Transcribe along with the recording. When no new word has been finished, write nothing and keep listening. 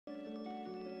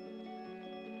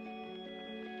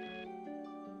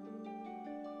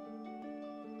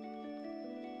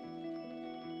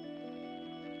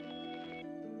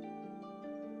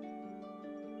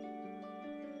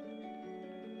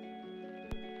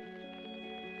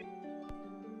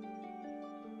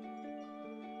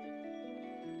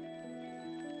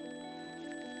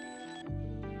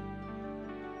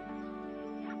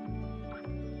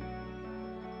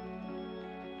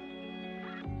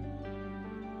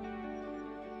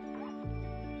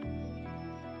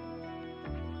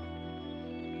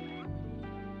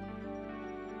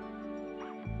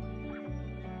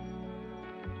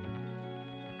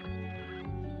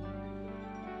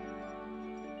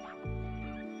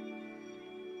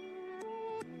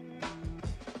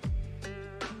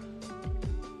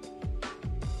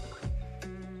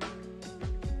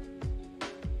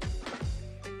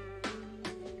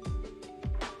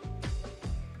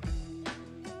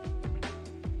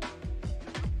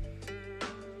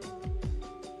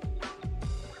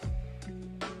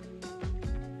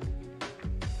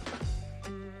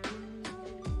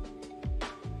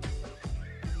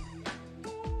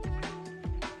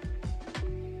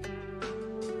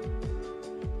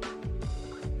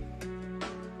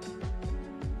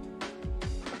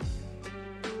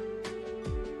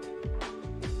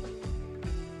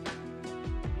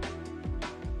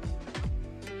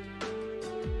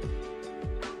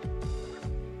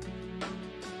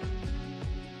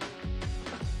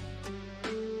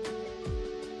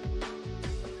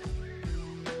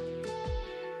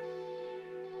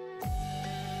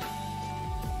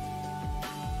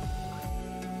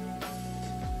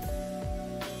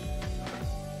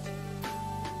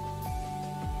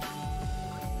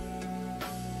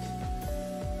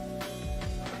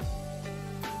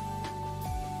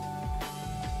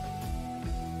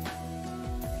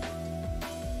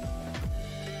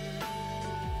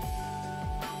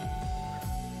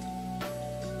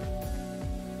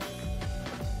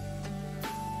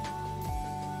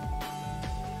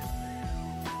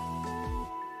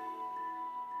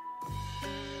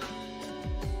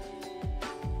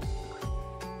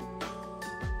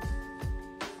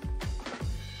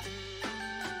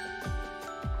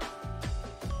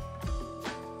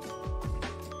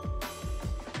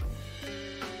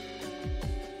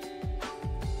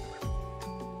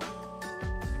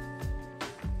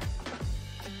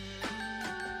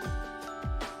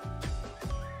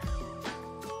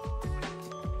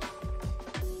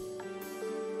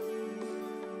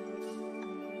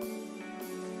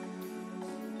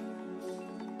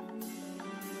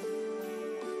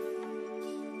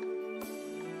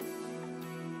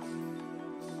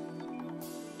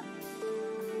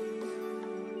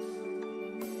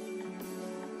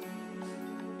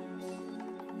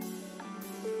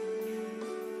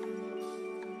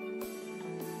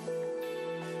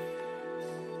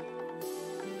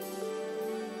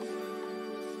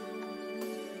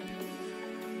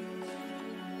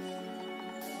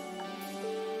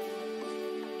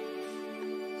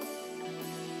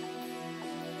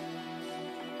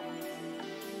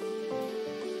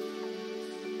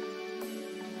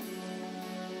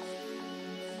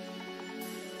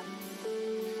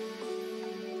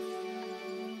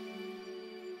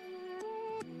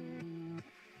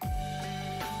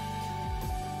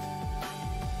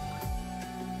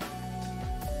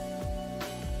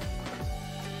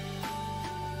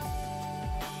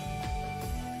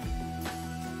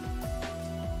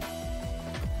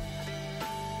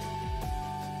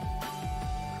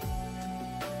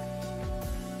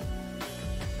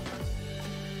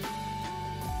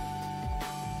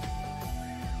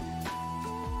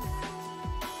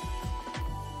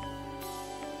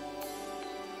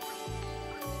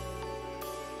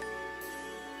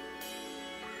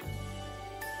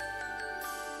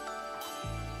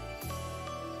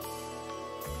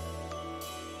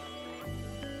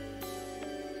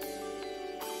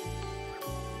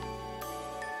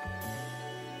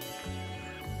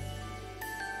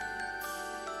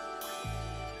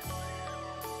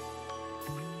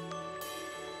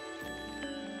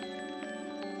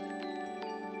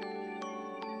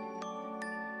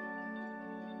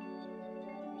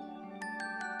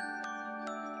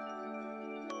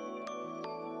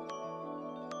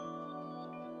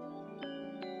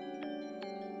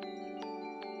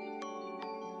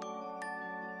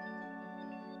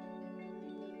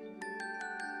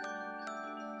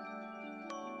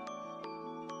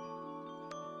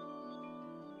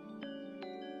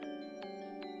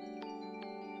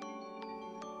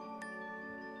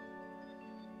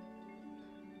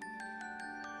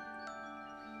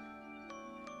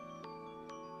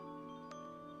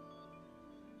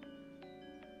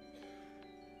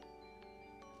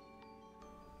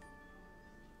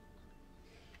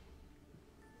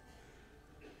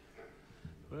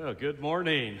Well, good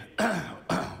morning.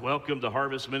 Welcome to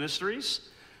Harvest Ministries.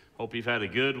 Hope you've had a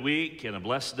good week and a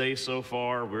blessed day so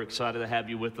far. We're excited to have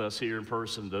you with us here in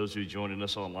person. Those who are joining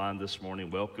us online this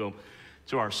morning, welcome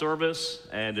to our service.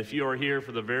 And if you are here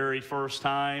for the very first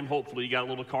time, hopefully you got a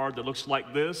little card that looks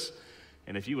like this.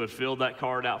 And if you would fill that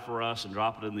card out for us and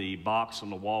drop it in the box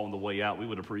on the wall on the way out, we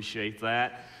would appreciate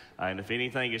that. And if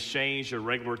anything has changed, your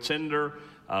regular tender,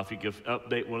 if you could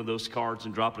update one of those cards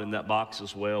and drop it in that box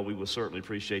as well, we would certainly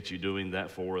appreciate you doing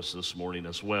that for us this morning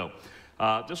as well.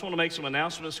 Just want to make some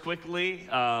announcements quickly.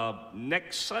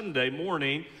 Next Sunday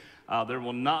morning, there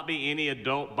will not be any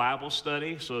adult Bible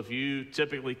study. So if you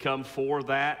typically come for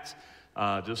that,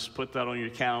 just put that on your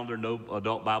calendar. No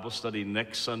adult Bible study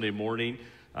next Sunday morning.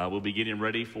 We'll be getting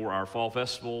ready for our fall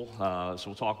festival. So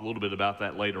we'll talk a little bit about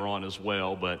that later on as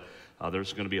well. But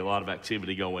there's going to be a lot of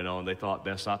activity going on. They thought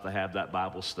best not to have that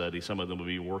Bible study. Some of them will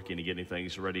be working and getting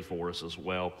things ready for us as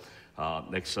well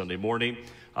next Sunday morning.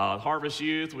 Harvest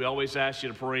Youth, we always ask you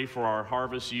to pray for our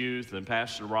Harvest Youth and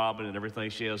Pastor Robin and everything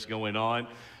she has going on.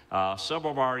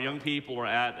 Several of our young people are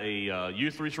at a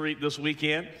youth retreat this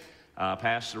weekend.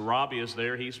 Pastor Robbie is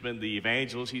there. He's been the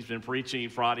evangelist. He's been preaching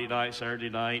Friday night, Saturday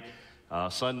night.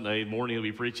 Sunday morning he'll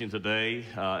be preaching today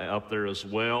up there as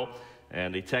well.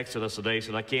 And he texted us today,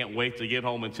 said, I can't wait to get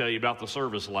home and tell you about the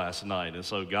service last night. And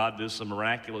so God did some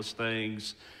miraculous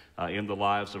things in the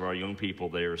lives of our young people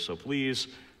there. So please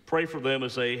pray for them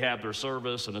as they have their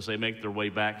service and as they make their way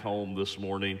back home this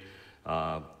morning,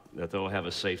 that they'll have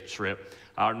a safe trip.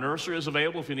 Our nursery is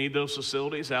available if you need those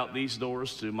facilities out these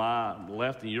doors to my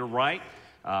left and your right.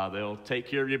 They'll take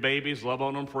care of your babies, love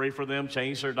on them, pray for them,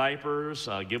 change their diapers,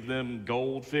 give them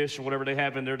goldfish or whatever they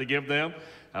have in there to give them.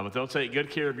 But they'll take good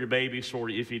care of your babies for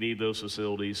you if you need those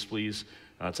facilities. Please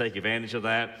take advantage of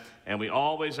that. And we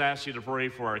always ask you to pray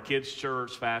for our kids'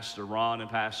 church, Pastor Ron and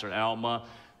Pastor Alma,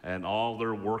 and all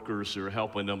their workers who are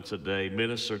helping them today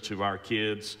minister to our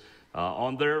kids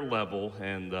on their level.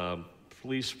 And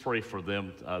please pray for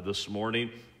them this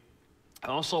morning. I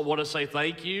also want to say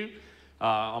thank you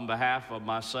on behalf of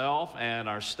myself and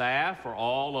our staff for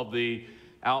all of the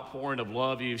outpouring of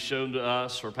love you've shown to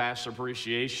us for Pastor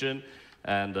Appreciation,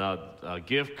 and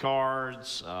gift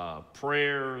cards,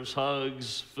 prayers,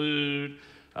 hugs, food,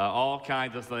 all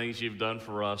kinds of things you've done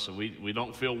for us. And we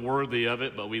don't feel worthy of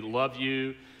it, but we love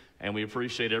you, and we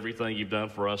appreciate everything you've done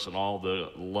for us and all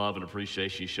the love and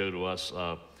appreciation you show to us,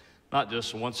 not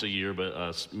just once a year,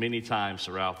 but many times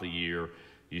throughout the year.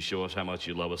 You show us how much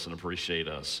you love us and appreciate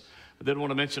us. I did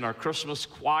want to mention our Christmas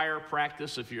choir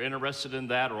practice. If you're interested in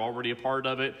that or already a part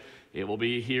of it, it will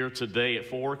be here today at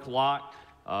 4 o'clock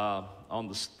on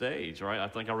the stage, right? I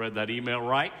think I read that email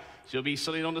right. She'll be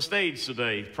sitting on the stage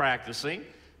today practicing.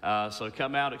 So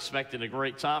come out expecting a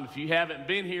great time. If you haven't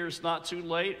been here, it's not too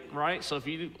late, right? So if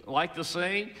you like to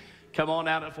sing, come on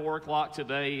out at 4 o'clock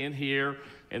today in here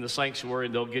in the sanctuary,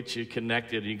 and they'll get you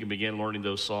connected, and you can begin learning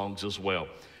those songs as well.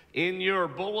 In your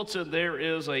bulletin, there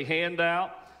is a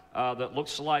handout that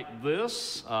looks like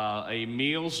this, a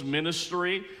meals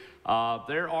ministry.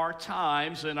 There are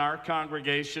times in our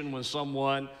congregation when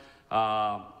someone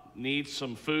needs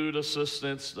some food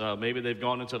assistance. Maybe they've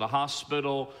gone into the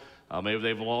hospital. Maybe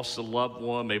they've lost a loved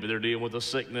one. Maybe they're dealing with a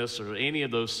sickness, or any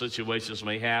of those situations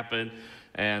may happen.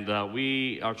 And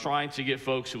we are trying to get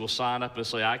folks who will sign up and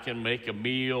say, I can make a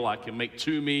meal, I can make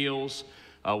 2 meals,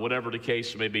 whatever the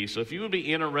case may be. So if you would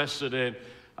be interested in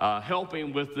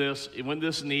helping with this, when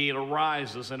this need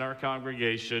arises in our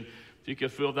congregation, if you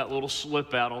could fill that little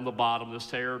slip out on the bottom,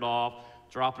 just tear it off,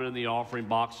 drop it in the offering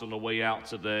box on the way out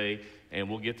today, and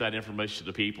we'll get that information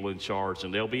to people in charge,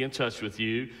 and they'll be in touch with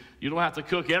you. You don't have to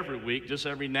cook every week, just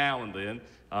every now and then.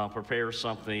 Prepare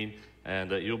something,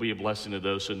 and you'll be a blessing to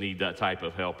those who need that type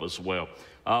of help as well.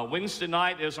 Wednesday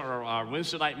night is our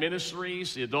Wednesday night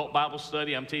ministries, the adult Bible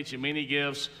study. I'm teaching many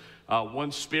gifts,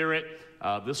 one spirit.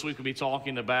 This week we'll be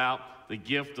talking about the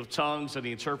gift of tongues and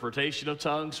the interpretation of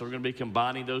tongues. So we're going to be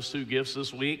combining those 2 gifts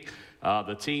this week.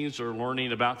 The teens are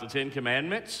learning about the 10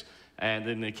 Commandments. And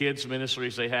then the kids'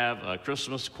 ministries, they have a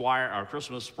Christmas choir, our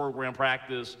Christmas program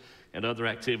practice, and other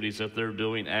activities that they're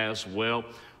doing as well.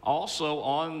 Also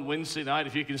on Wednesday night,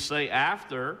 if you can stay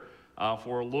after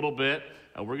for a little bit,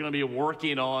 we're going to be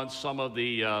working on some of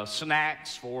the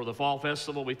snacks for the fall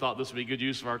festival. We thought this would be good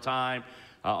use of our time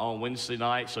on Wednesday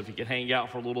night, so if you can hang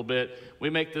out for a little bit. We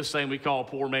make this thing we call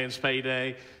poor man's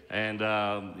payday, and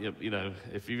you know,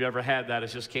 if you've ever had that,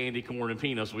 it's just candy, corn, and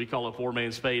peanuts. We call it poor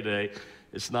man's payday.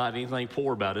 It's not anything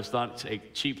poor about it. It's not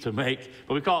cheap to make,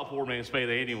 but we call it poor man's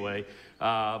payday anyway.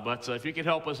 But if you could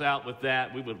help us out with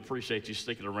that, we would appreciate you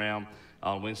sticking around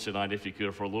on Wednesday night if you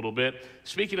could for a little bit.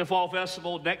 Speaking of Fall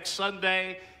Festival, next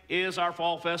Sunday is our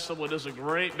fall festival. It is a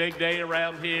great big day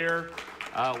around here.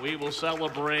 We will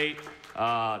celebrate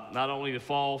not only the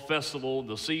fall festival,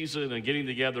 the season, and getting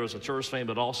together as a church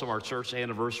family, but also our church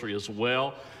anniversary as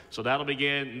well. So that'll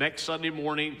begin next Sunday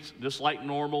morning, just like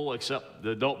normal, except the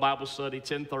adult Bible study,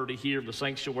 10:30 here in the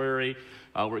sanctuary.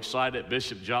 We're excited.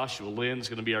 Bishop Joshua Lynn's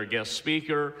going to be our guest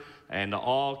speaker, and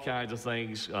all kinds of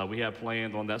things we have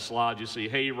planned on that slide. You see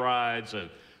hay rides and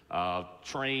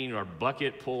train or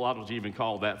bucket pull. I don't know what you even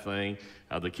call that thing.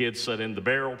 The kids sit in the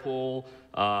barrel pull,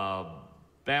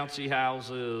 bouncy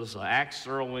houses, axe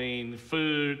throwing,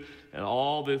 food, and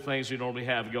all the things we normally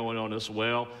have going on as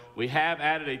well. We have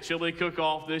added a chili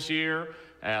cook-off this year.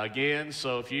 Again,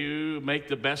 so if you make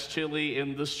the best chili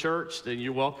in this church, then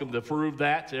you're welcome to prove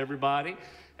that to everybody.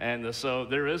 And so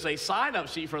there is a sign-up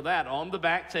sheet for that on the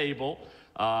back table.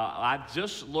 I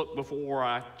just looked before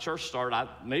our church started. I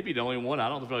may be the only one. I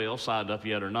don't know if anybody else signed up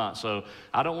yet or not. So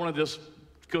I don't want to just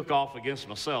cook off against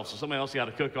myself, so somebody else got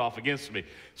to cook off against me.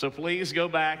 So please go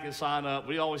back and sign up.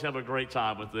 We always have a great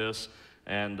time with this,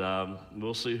 and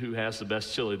we'll see who has the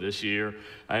best chili this year.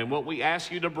 And what we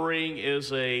ask you to bring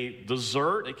is a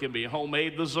dessert. It can be a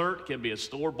homemade dessert. It can be a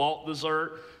store-bought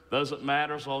dessert. Doesn't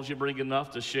matter as long as you bring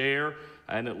enough to share,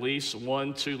 and at least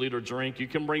 1 2-liter drink. You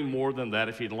can bring more than that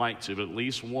if you'd like to, but at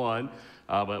least one.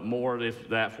 But more if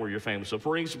that for your family. So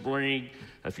please bring,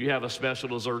 if you have a special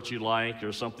dessert you like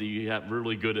or something you have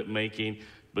really good at making,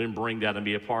 then bring that and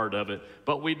be a part of it.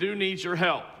 But we do need your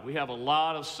help. We have a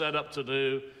lot of setup to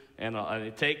do, and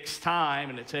it takes time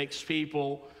and it takes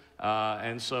people.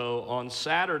 And so on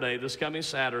Saturday, this coming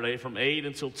Saturday, from 8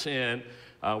 until 10,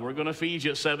 we're going to feed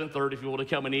you at 7:30 if you want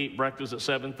to come and eat breakfast at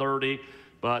 7:30.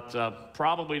 But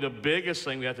probably the biggest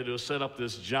thing we have to do is set up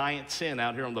this giant tent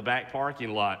out here on the back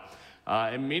parking lot.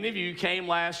 And many of you came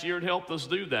last year and helped us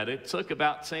do that. It took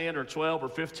about 10 or 12 or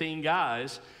 15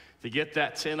 guys to get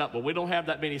that tent up, but we don't have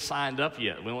that many signed up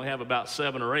yet. We only have about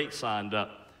 7 or 8 signed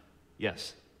up.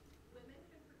 Yes?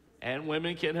 And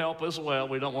women can help as well.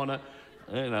 We don't want to,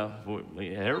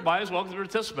 everybody's welcome to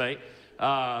participate.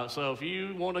 So if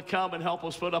you want to come and help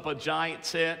us put up a giant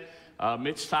tent,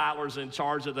 Mitch Tyler's in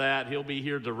charge of that. He'll be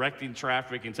here directing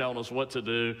traffic and telling us what to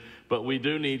do. But we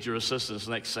do need your assistance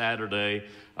next Saturday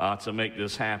to make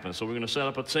this happen. So we're going to set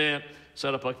up a tent,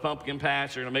 set up a pumpkin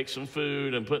patch. We're going to make some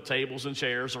food and put tables and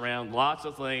chairs around. Lots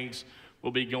of things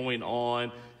will be going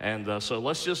on. And so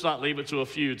let's just not leave it to a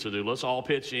few to do. Let's all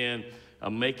pitch in,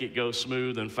 make it go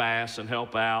smooth and fast and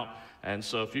help out. And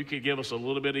so if you could give us a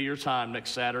little bit of your time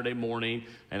next Saturday morning,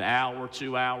 an hour,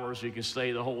 2 hours, you can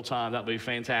stay the whole time. That would be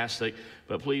fantastic.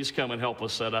 But please come and help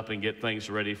us set up and get things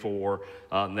ready for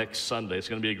next Sunday. It's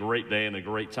going to be a great day and a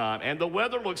great time. And the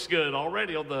weather looks good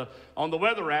already on the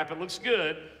weather app. It looks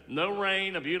good. No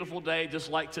rain, a beautiful day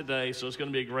just like today. So it's going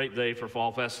to be a great day for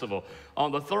Fall Festival.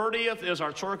 On the 30th is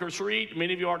our trunk or treat.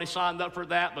 Many of you already signed up for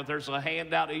that, but there's a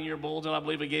handout in your bulletin, I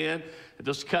believe, again.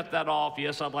 Just cut that off.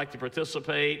 Yes, I'd like to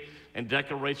participate and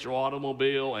decorate your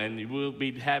automobile, and we'll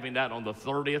be having that on the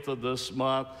 30th of this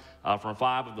month from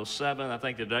 5 until 7. I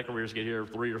think the decorators get here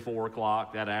at 3 or 4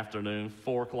 o'clock that afternoon,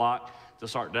 4 o'clock to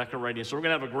start decorating. So we're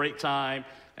going to have a great time,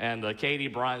 and Katie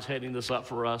Bryant's heading this up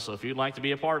for us. So if you'd like to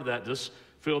be a part of that, just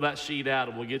fill that sheet out,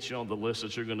 and we'll get you on the list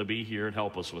that you're going to be here and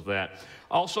help us with that.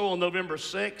 Also on November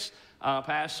 6th,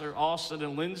 Pastor Austin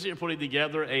and Lindsay are putting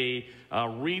together a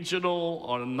regional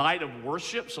on a night of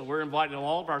worship. So we're inviting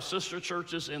all of our sister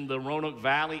churches in the Roanoke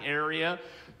Valley area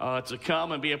to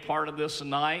come and be a part of this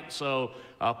tonight. So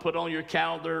put on your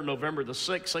calendar November the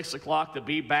 6th, 6 o'clock to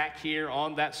be back here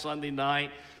on that Sunday night.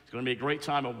 It's going to be a great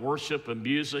time of worship and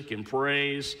music and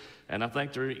praise. And I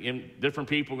think different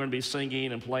people are going to be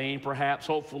singing and playing, perhaps,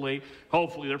 hopefully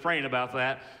they're praying about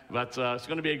that. But it's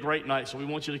going to be a great night, so we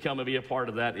want you to come and be a part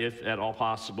of that if at all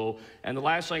possible. And the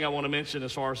last thing I want to mention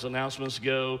as far as announcements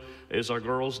go is our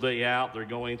Girls' Day Out. They're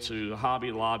going to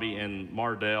Hobby Lobby in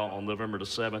Mardell on November the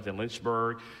 7th in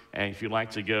Lynchburg. And if you'd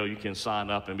like to go, you can sign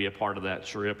up and be a part of that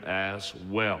trip as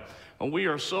well. And we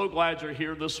are so glad you're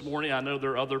here this morning. I know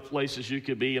there are other places you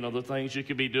could be and other things you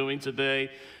could be doing today.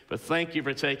 But thank you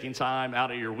for taking time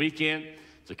out of your weekend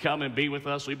to come and be with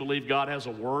us. We believe God has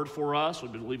a word for us. We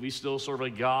believe we still serve a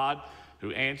God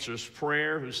who answers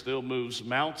prayer, who still moves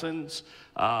mountains.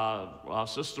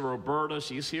 Sister Roberta,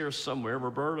 she's here somewhere.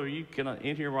 Roberta, are you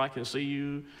in here where I can see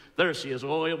you? There she is,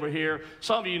 way over here.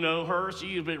 Some of you know her.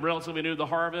 She's been relatively new to the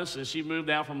Harvest, and she moved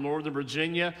down from Northern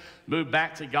Virginia, moved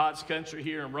back to God's country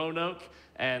here in Roanoke.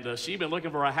 And she's been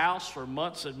looking for a house for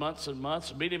months and months and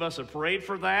months. Many of us have prayed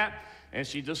for that. And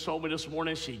she just told me this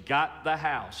morning she got the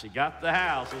house. She got the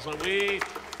house. And so we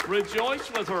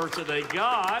rejoice with her today.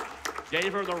 God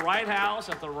gave her the right house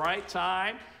at the right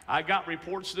time. I got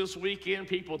reports this weekend,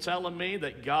 people telling me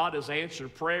that God has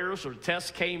answered prayers, or tests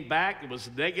came back, it was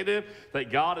negative, that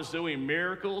God is doing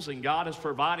miracles and God is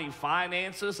providing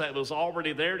finances that was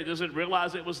already there. He doesn't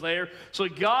realize it was there. So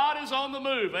God is on the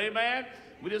move, amen?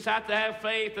 We just have to have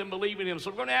faith and believe in Him.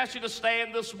 So we're going to ask you to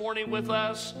stand this morning with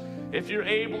us if you're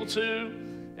able to.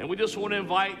 And we just want to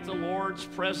invite the Lord's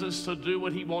presence to do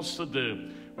what He wants to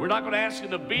do. We're not going to ask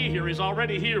Him to be here. He's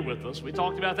already here with us. We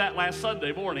talked about that last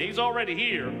Sunday morning. He's already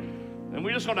here. And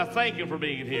we're just going to thank Him for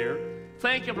being here.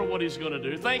 Thank Him for what He's going to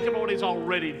do. Thank Him for what He's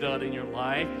already done in your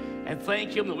life. And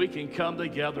thank Him that we can come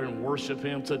together and worship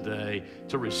Him today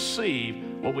to receive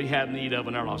what we have need of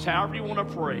in our lives. However you want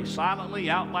to pray,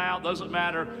 silently, out loud, doesn't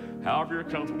matter. However you're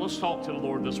comfortable. Let's talk to the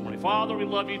Lord this morning. Father, we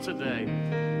love You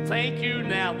today. Thank You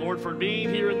now, Lord, for being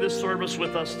here in this service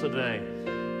with us today.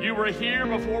 You were here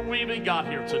before we even got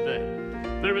here today.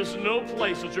 There is no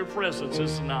place that Your presence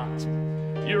is not.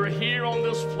 You're here on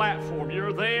this platform.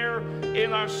 You're there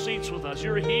in our seats with us.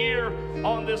 You're here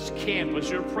on this campus.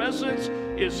 Your presence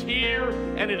is here,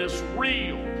 and it is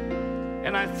real.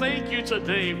 And I thank You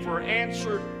today for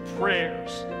answered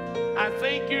prayers. I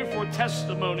thank You for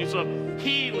testimonies of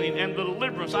healing and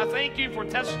deliverance. I thank You for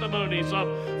testimonies of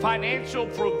financial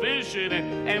provision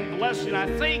and blessing. I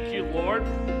thank You, Lord,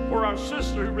 for our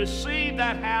sister who received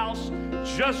that house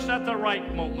just at the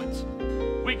right moment.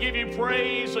 We give You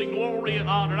praise and glory and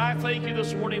honor. And I thank You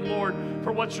this morning, Lord,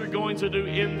 for what You're going to do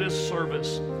in this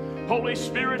service. Holy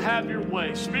Spirit, have Your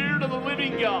way. Spirit of the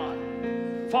living God,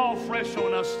 fall fresh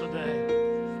on us today.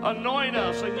 Anoint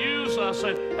us and use us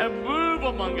and move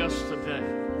among us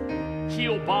today.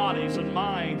 Heal bodies and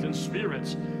minds and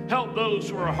spirits. Help those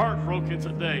who are heartbroken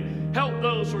today. Help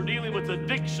those who are dealing with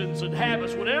addictions and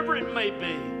habits, whatever it may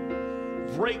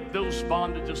be. Break those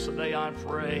bondages today, I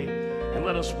pray. And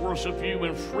let us worship You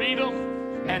in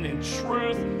freedom and in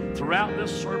truth throughout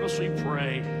this service, we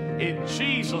pray. In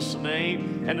Jesus'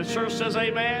 name. And the church says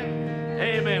amen.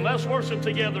 Amen. Let's worship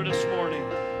together this morning.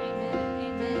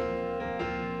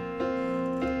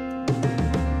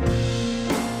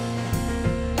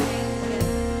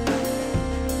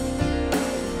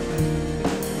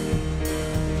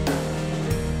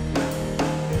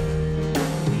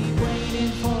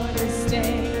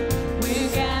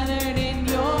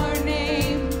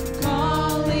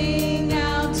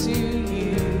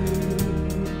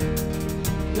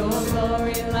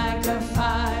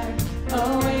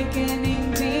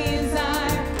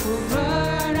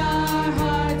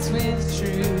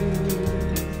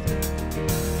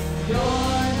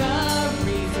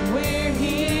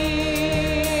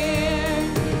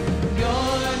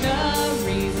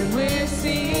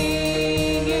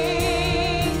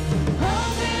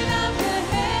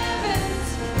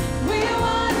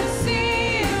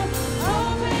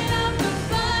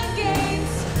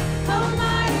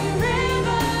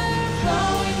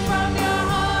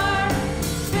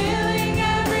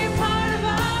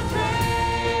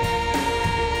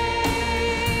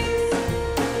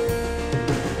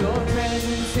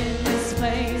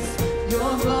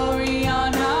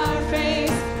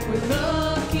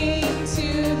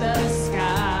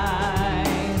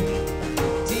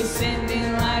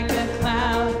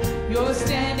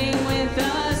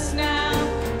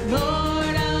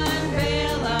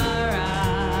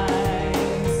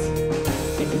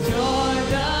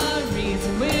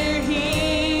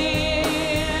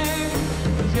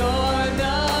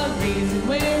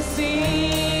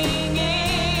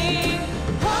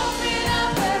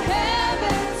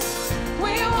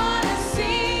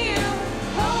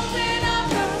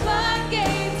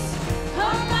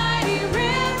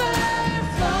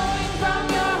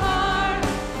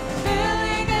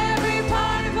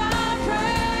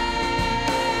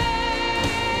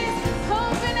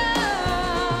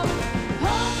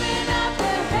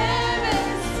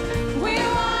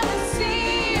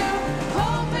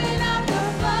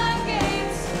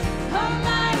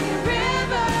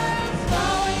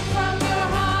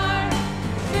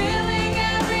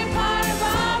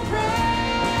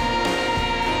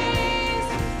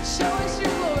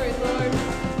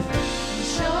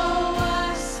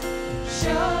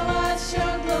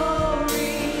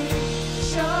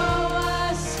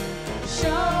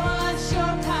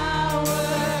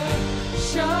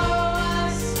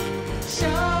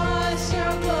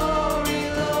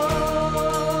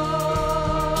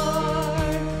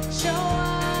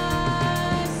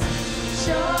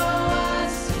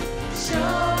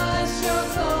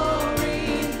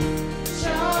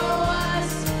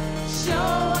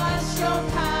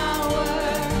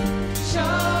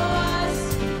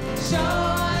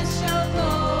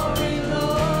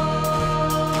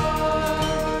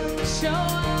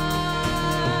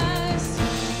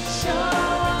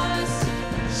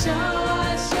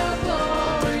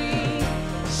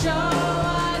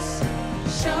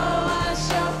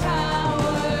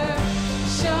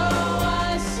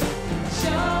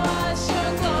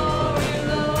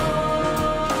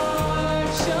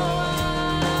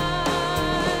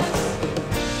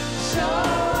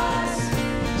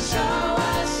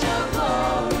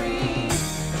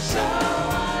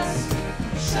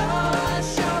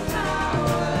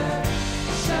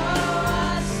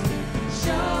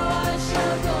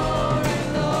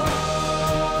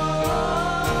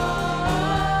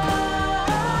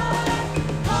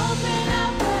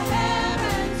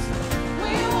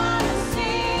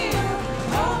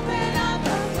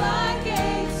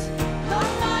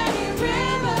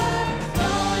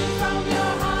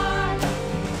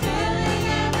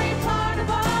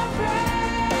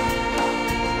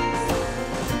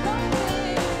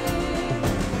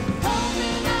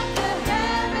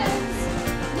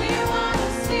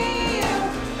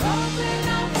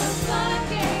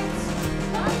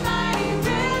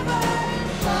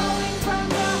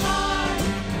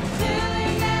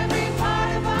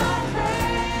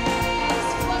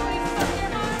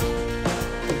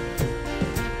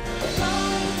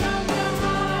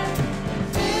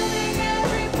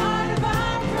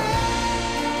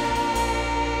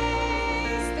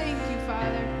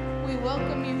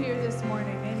 welcome you here this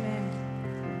morning. Amen.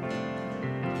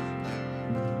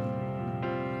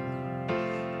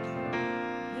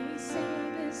 They say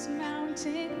this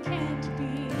mountain can't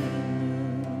be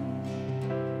moved.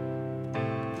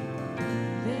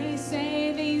 They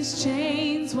say these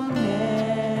chains will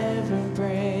never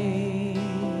break.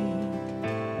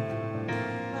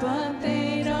 But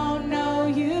they don't know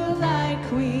you like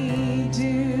we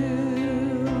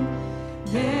do.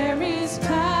 There is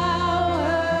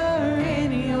power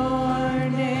in your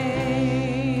name.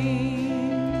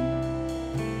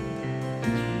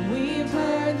 We've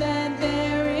heard that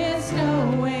there is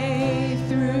no way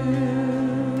through.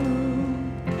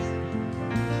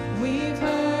 We've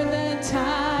heard the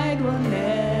tide will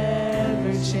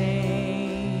never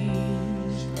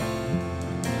change.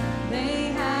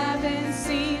 They haven't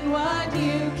seen what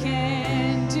you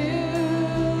can do.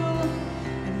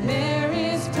 And there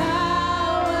is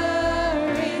power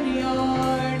in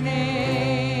your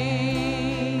name.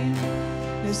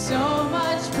 There's so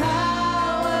much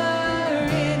power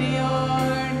in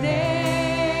your name.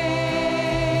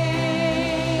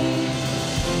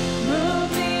 Move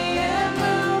the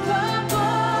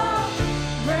immovable,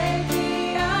 break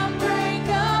the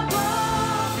unbreakable.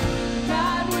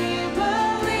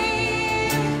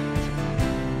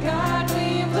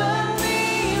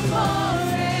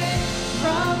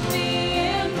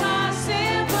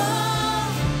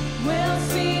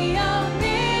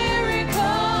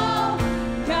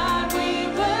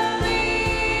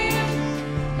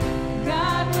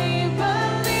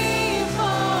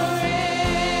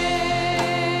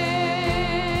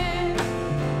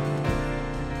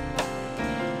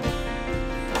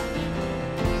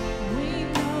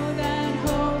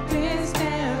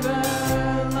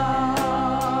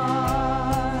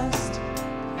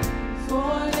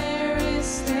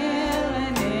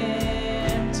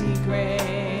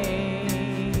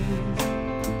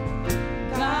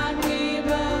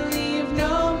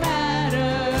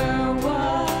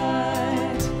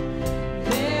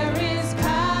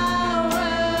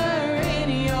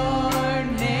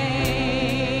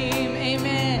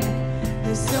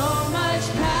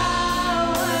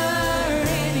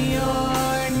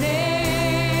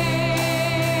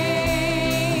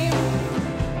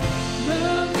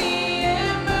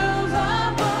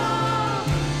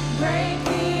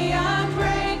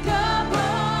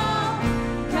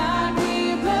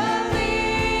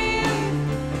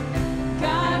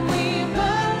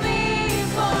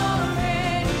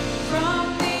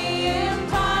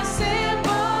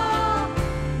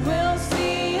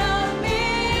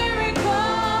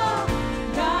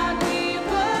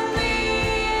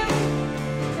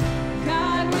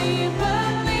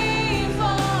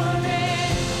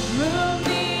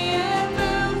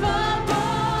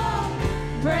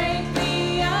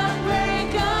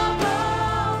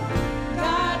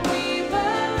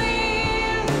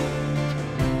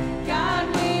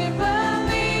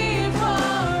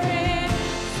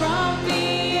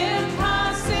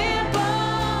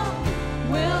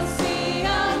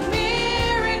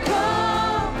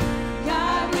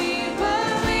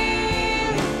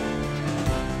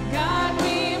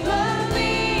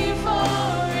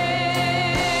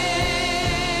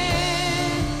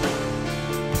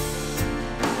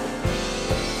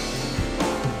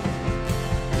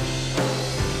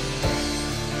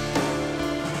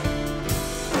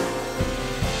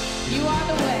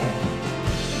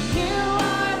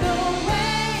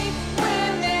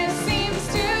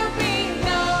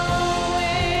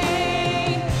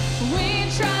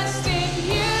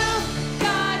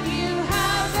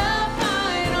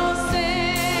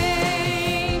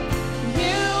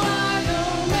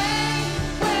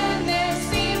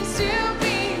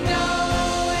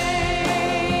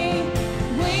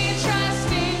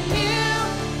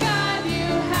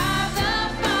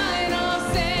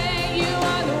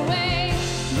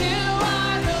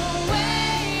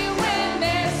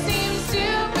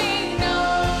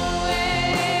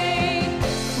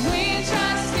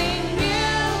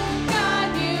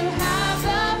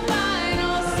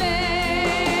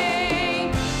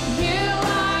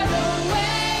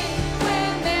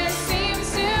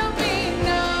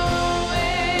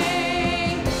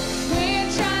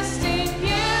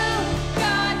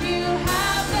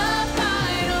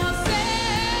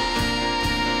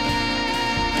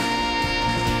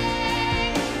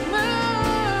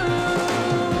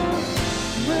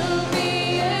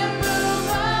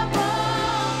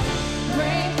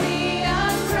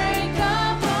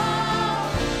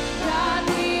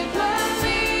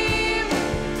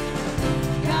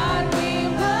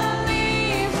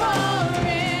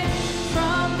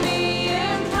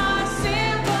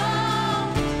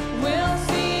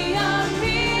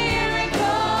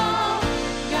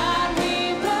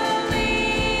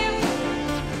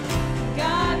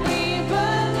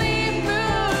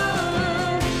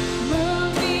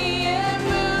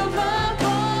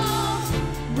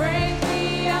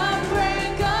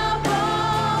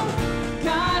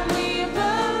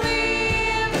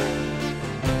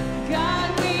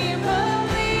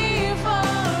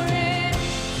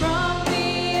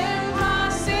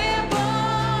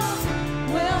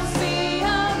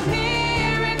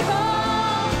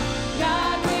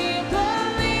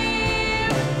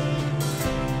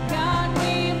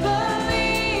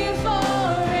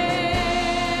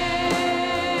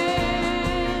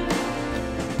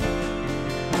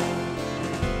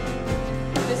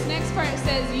 this part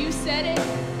says, you said it,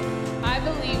 I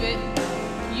believe it,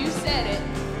 you said it,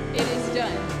 it is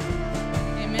done.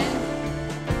 Amen?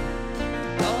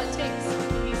 All it takes,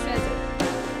 he says it.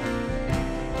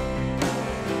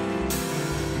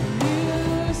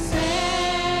 You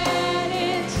said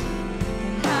it,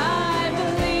 and I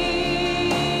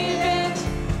believe it.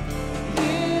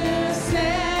 You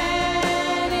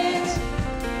said it,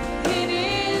 it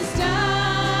is done.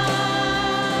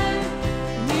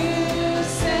 You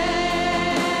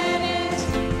said it,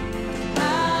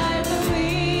 I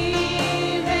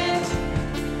believe it.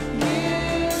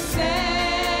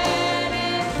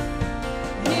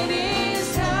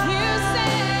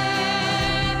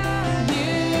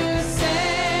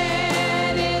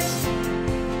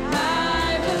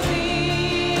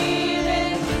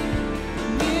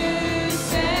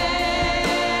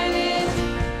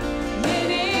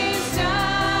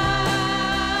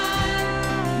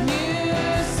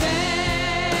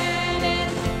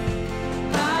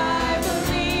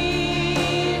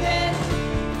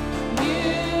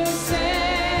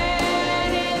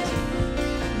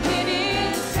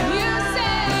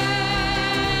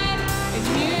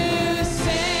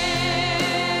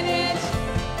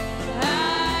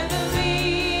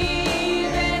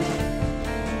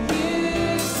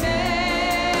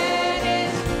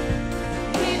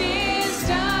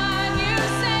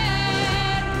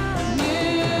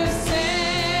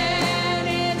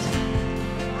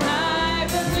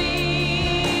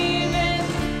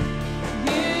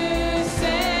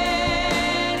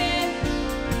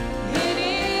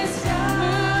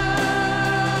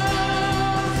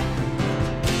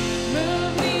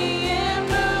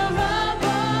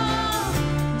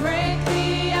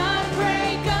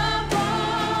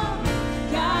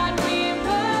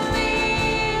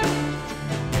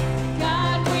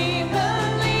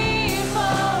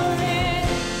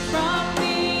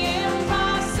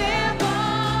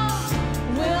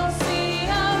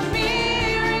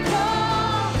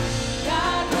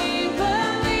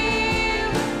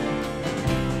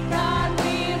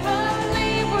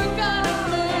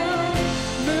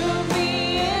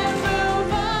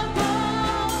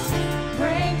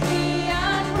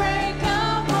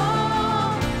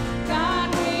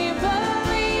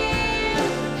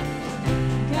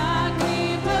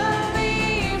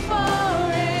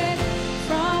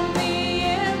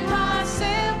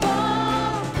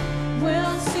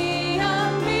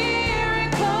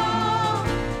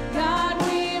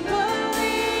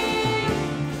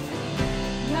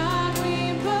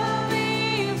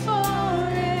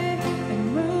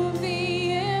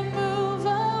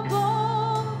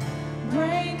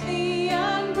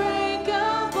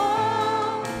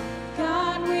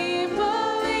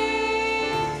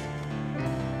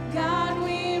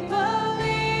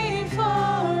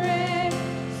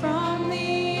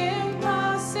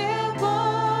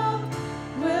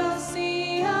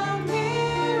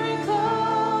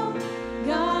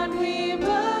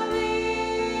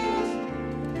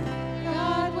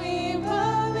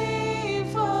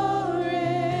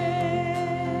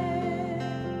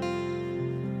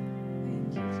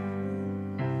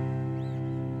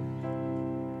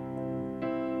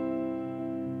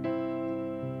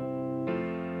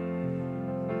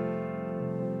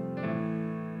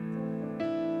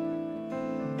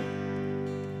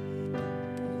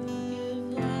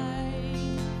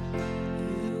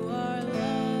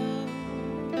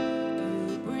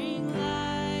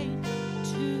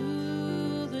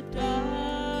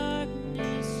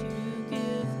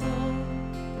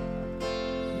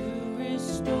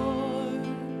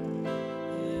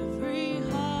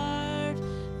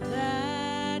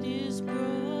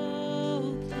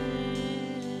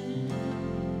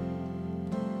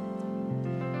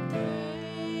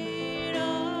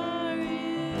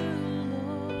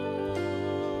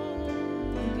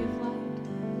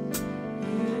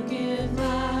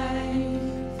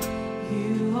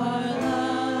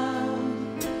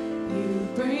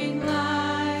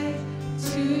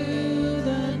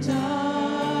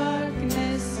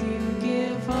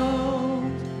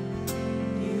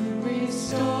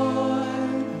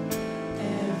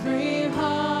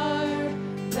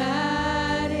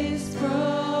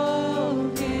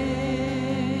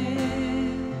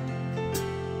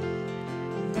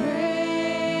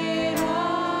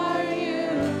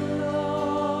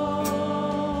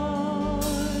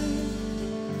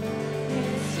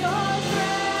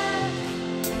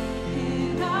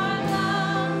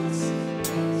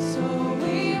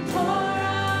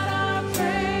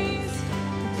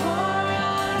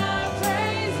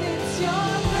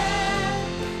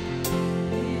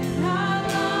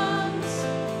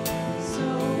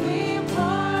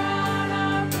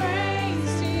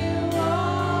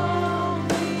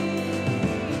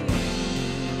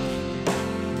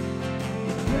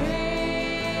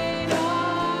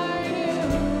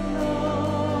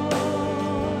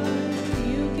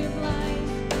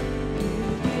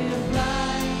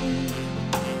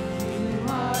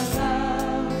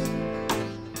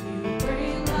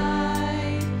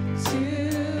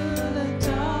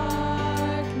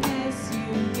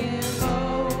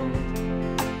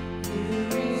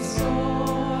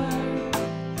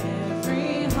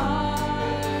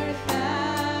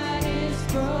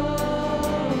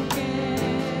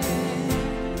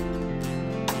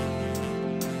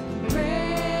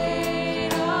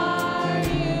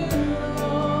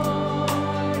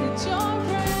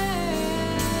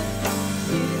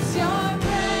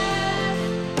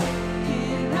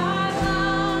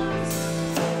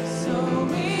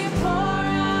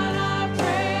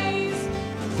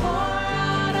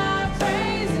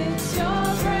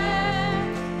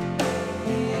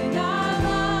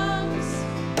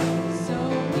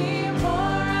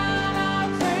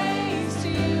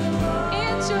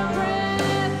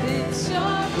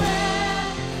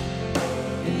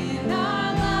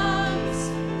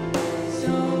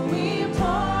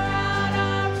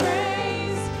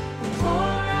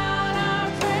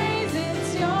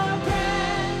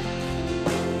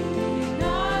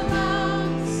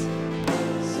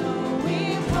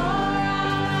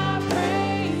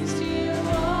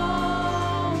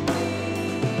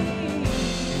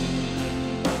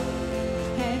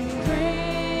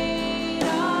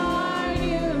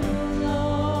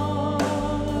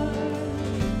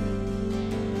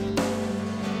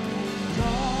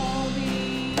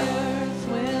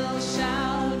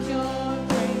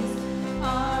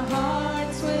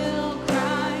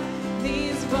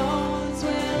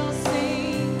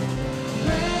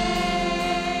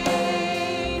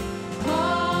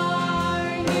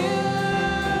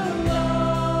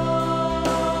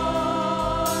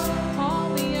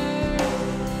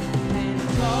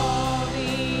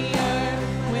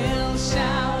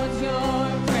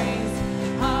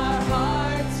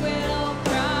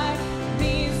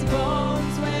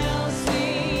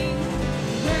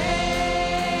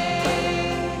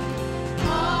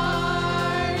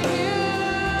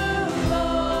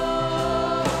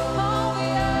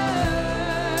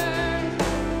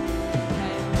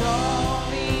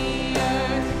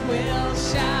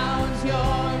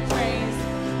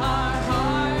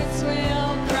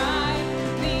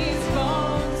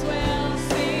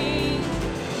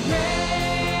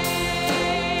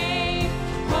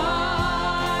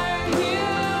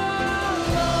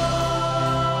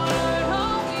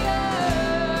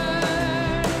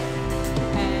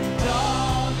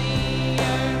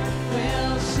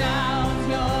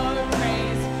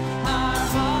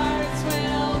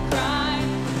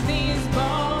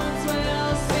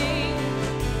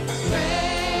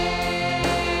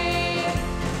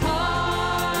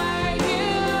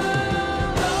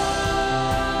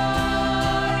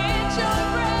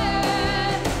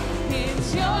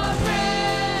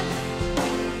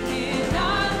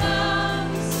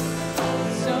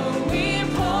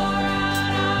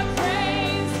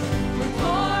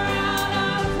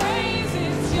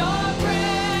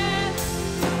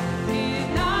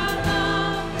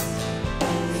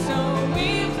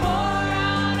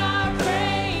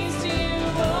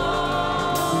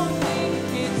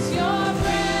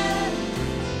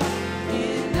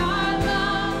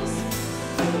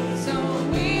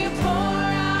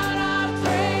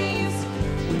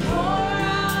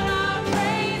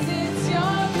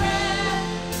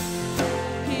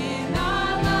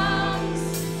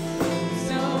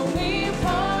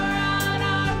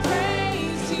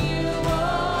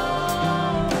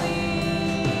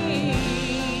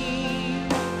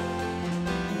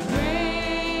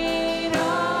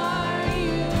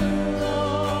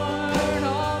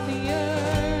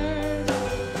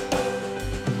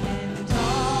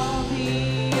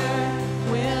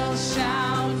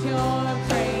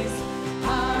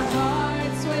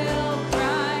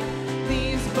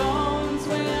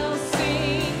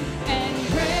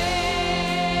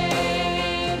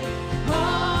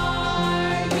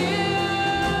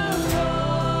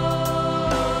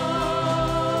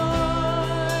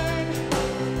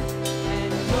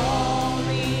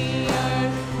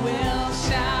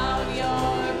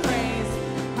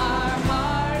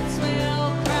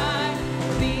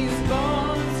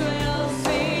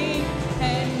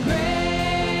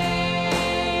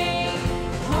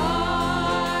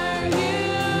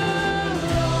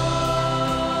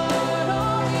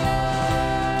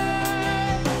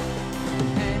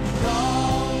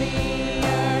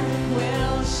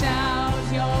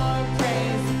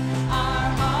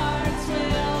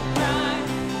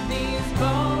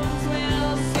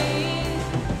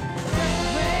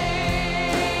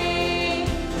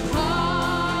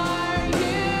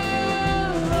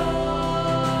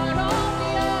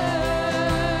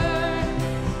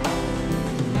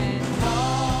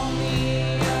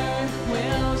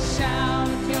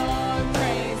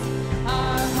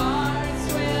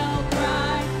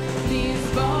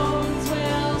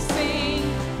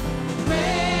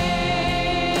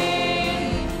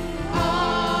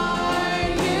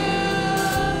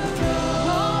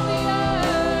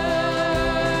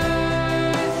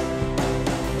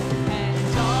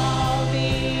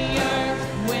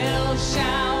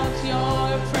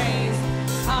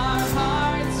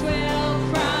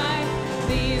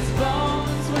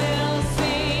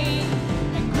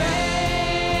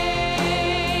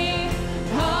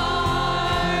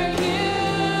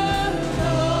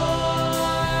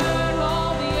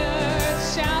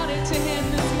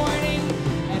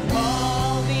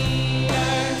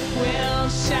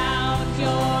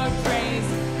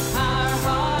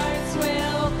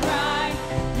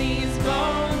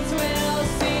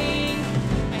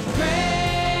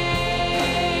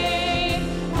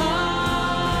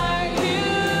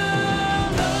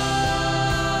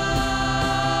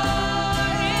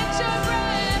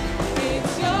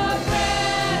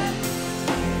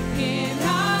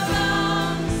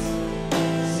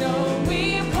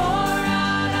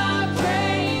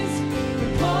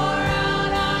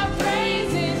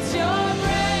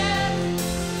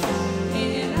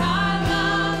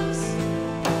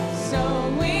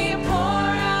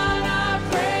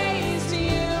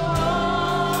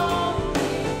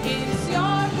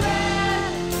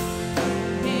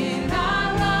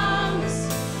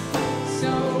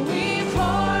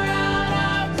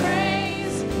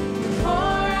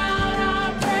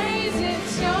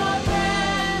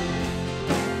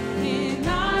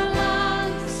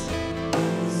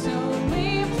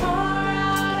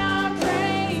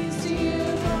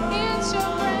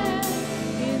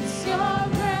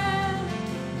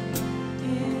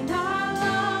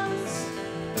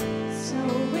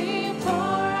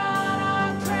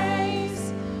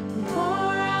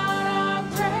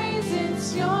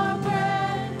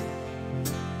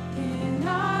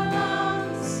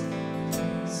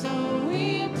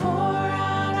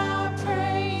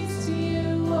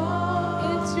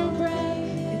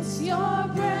 Your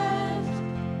breath,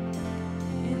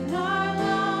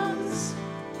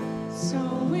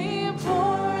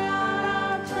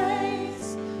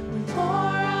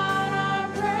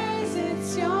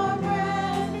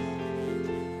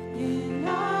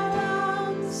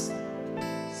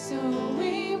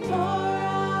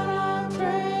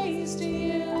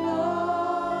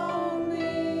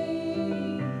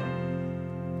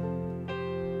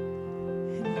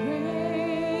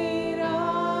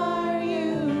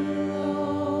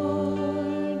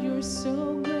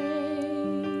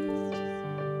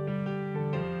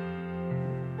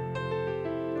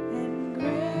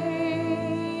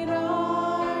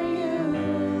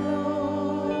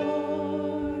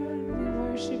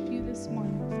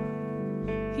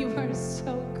 You are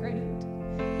so great.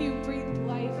 You breathe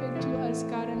life into us,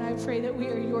 God, and I pray that we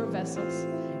are your vessels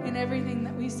in everything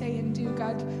that we say and do,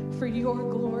 God, for your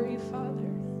glory, Father.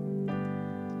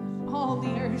 All the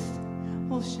earth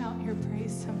will shout your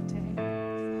praise someday.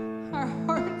 Our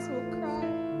hearts will cry,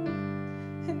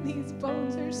 and these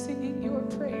bones are singing your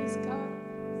praise, God.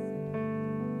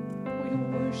 We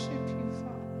worship you,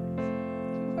 Father.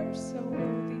 You are so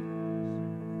worthy.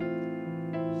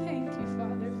 Thank you,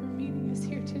 Father, for meeting us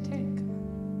here today, God.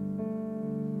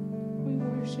 We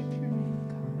worship your name,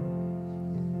 God.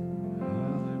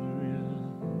 Hallelujah.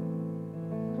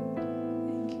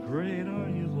 Thank you. Great are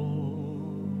you,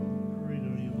 Lord. Great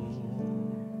are you,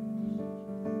 Lord.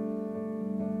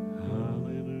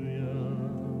 Hallelujah.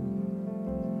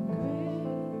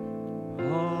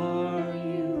 Great Are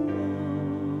you,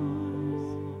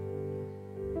 Lord.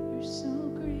 You're so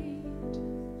great.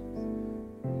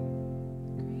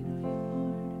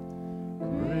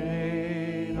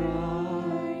 Great are you, Lord. Great are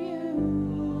Are you,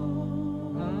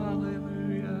 Lord.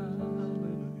 Hallelujah.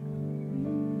 Hallelujah.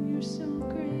 You're so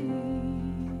great.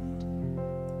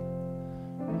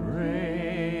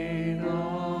 Great are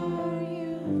Are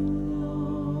you,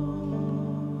 Lord.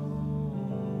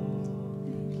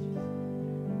 Thank you.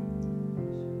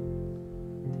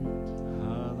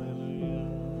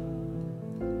 Hallelujah.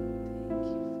 Thank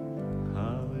you.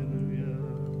 Hallelujah.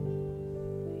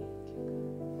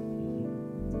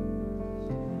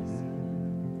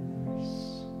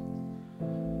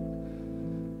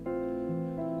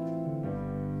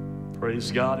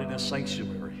 Praise God in His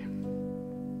sanctuary.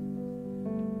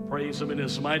 Praise Him in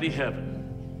His mighty heaven.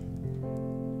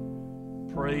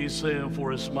 Praise Him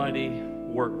for His mighty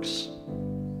works.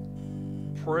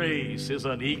 Praise His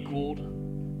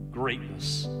unequaled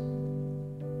greatness.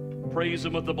 Praise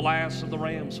Him with the blast of the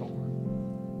ram's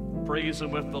horn. Praise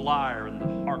Him with the lyre and the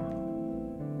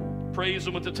harp. Praise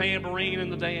Him with the tambourine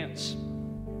and the dance.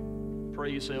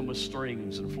 Praise Him with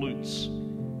strings and flutes.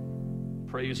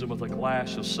 Praise Him with a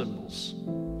clash of cymbals.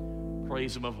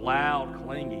 Praise Him with loud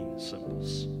clanging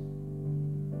cymbals.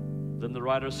 Then the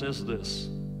writer says this: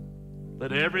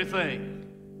 let everything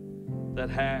that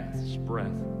hath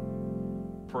breath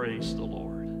praise the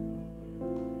Lord.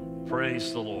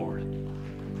 Praise the Lord.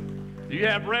 Do you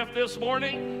have breath this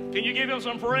morning? Can you give Him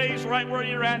some praise right where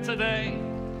you're at today?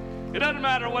 It doesn't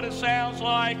matter what it sounds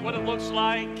like, what it looks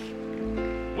like.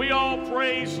 We all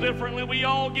praise differently. We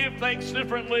all give thanks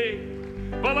differently.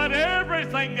 But let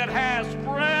everything that has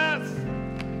breath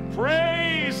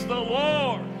praise the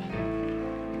Lord.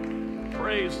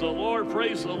 Praise the Lord,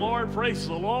 praise the Lord, praise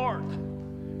the Lord.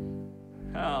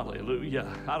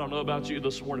 Hallelujah. I don't know about you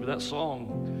this morning, but that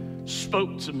song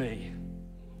spoke to me.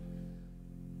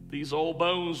 These old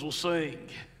bones will sing.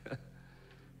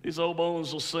 These old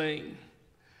bones will sing.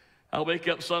 I wake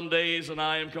up some days and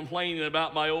I am complaining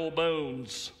about my old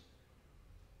bones.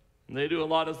 And they do a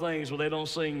lot of things, but they don't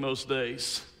sing most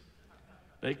days.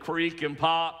 They creak and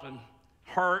pop and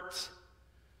hurt.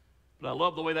 But I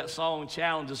love the way that song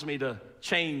challenges me to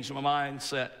change my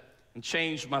mindset and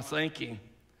change my thinking.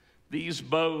 These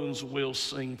bones will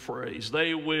sing praise.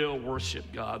 They will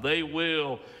worship God. They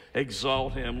will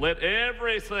exalt Him. Let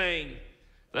everything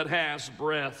that has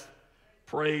breath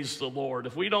praise the Lord.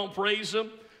 If we don't praise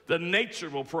Him, the nature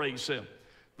will praise Him.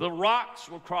 The rocks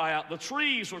will cry out. The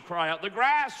trees will cry out. The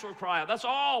grass will cry out. That's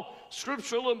all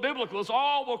scriptural and biblical. It's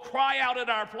all will cry out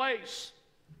in our place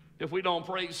if we don't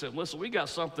praise Him. Listen, we got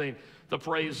something to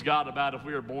praise God about if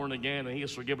we are born again and He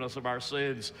has forgiven us of our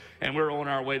sins and we're on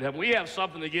our way to heaven. We have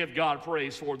something to give God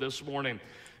praise for this morning.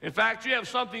 In fact, you have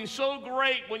something so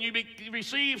great when you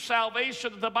receive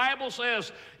salvation that the Bible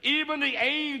says even the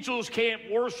angels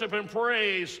can't worship and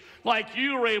praise like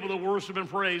you are able to worship and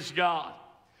praise God.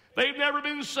 They've never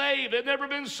been saved. They've never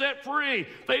been set free.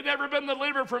 They've never been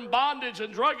delivered from bondage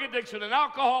and drug addiction and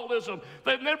alcoholism.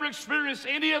 They've never experienced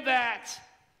any of that.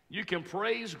 You can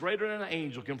praise greater than an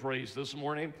angel can praise this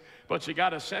morning, but you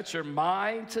got to set your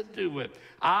mind to do it.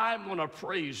 I'm going to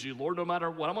praise you, Lord, no matter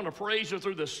what. I'm going to praise you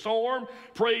through this storm,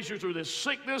 praise you through this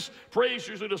sickness, praise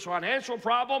you through this financial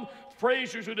problem,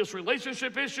 praise you through this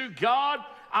relationship issue. God,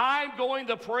 I'm going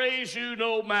to praise you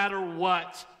no matter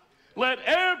what. Let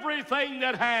everything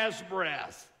that has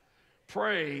breath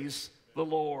praise the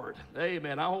Lord.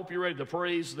 Amen. I hope you're ready to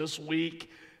praise this week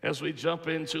as we jump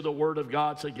into the Word of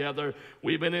God together.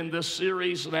 We've been in this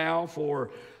series now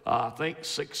for, I think,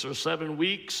 6 or 7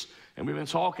 weeks, and we've been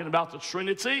talking about the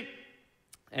Trinity.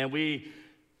 And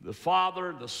the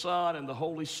Father, the Son, and the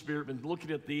Holy Spirit, been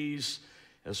looking at these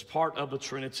as part of the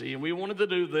Trinity. And we wanted to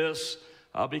do this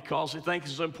because I think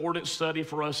it's an important study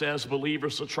for us as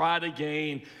believers to try to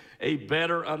gain a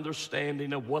better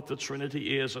understanding of what the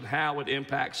Trinity is and how it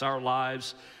impacts our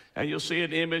lives. And you'll see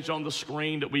an image on the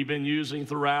screen that we've been using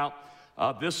throughout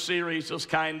this series. Just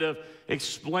kind of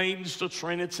explains the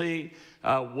Trinity,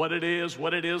 what it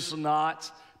is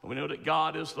not. We know that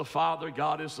God is the Father,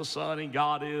 God is the Son, and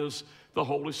God is the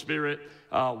Holy Spirit,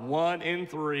 one in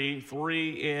three,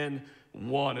 three in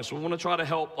one. And so we want to try to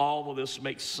help all of this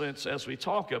make sense as we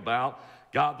talk about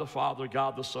God the Father,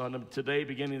 God the Son, and today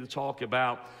beginning to talk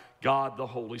about God the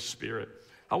Holy Spirit.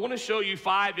 I want to show you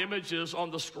 5 images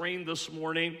on the screen this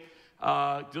morning,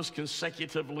 just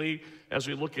consecutively as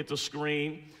we look at the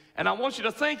screen. And I want you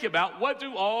to think about, what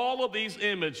do all of these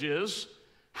images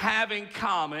have in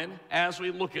common as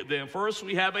we look at them? First,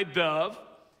 we have a dove,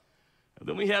 and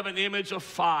then we have an image of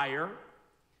fire,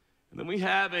 and then we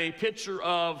have a picture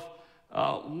of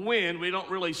wind. We don't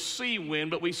really see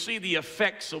wind, but we see the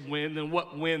effects of wind and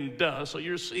what wind does. So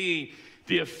you're seeing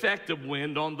the effect of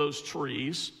wind on those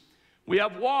trees. We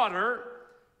have water,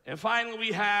 and finally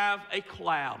we have a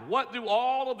cloud. What do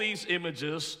all of these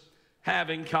images have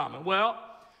in common? Well,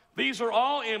 these are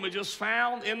all images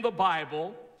found in the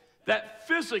Bible that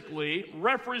physically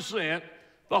represent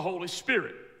the Holy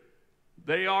Spirit.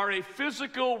 They are a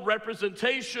physical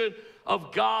representation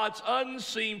of God's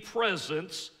unseen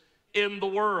presence in the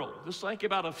world. Just think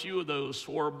about a few of those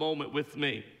for a moment with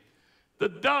me. The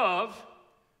dove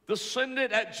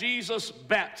descended at Jesus'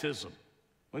 baptism.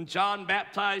 When John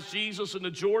baptized Jesus in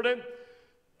the Jordan,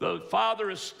 the Father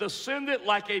is descended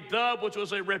like a dove, which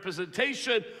was a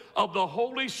representation of the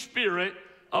Holy Spirit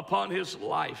upon his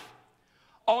life.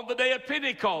 On the day of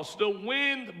Pentecost, the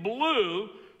wind blew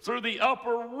through the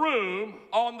upper room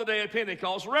on the day of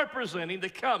Pentecost, representing the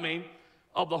coming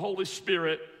of the Holy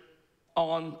Spirit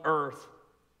on earth.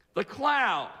 The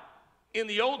cloud in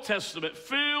the Old Testament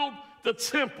filled the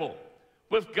temple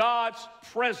with God's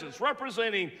presence,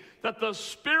 representing that the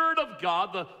Spirit of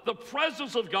God, the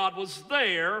presence of God was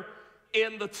there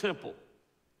in the temple.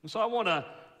 And so I want to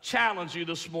challenge you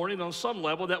this morning on some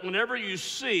level that whenever you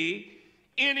see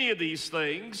any of these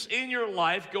things in your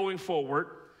life going forward,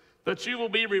 that you will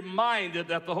be reminded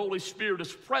that the Holy Spirit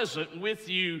is present with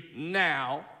you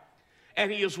now,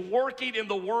 and he is working in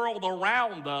the world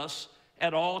around us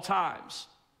at all times.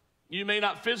 You may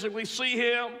not physically see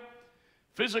him,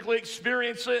 physically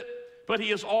experience it, but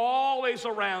he is always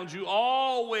around you,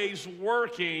 always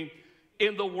working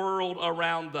in the world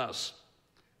around us.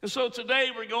 And so today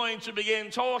we're going to begin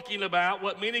talking about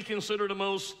what many consider the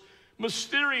most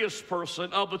mysterious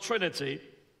person of the Trinity,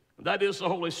 that is the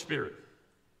Holy Spirit.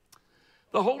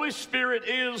 The Holy Spirit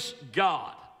is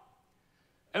God.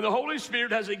 And the Holy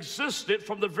Spirit has existed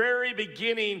from the very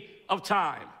beginning of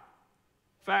time.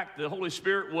 In fact, the Holy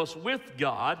Spirit was with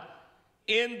God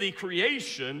in the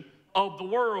creation of the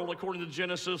world, according to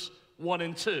Genesis 1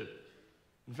 and 2.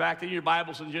 In fact, in your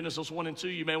Bibles in Genesis 1 and 2,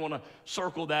 you may want to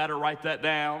circle that or write that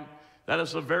down. That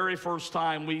is the very first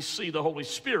time we see the Holy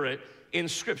Spirit in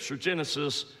Scripture,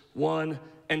 Genesis 1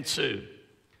 and 2.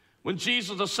 When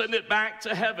Jesus ascended back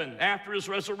to heaven after his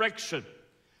resurrection,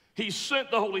 he sent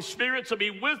the Holy Spirit to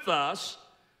be with us,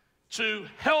 to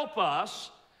help us,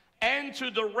 and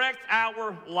to direct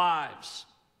our lives.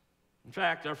 In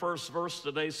fact, our first verse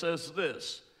today says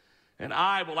this, "And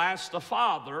I will ask the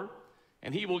Father,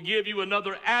 and he will give you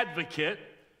another advocate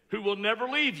who will never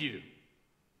leave you.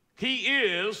 He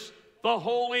is the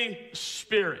Holy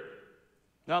Spirit."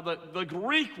 Now, the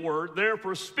Greek word there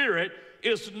for spirit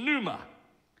is pneuma,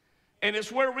 and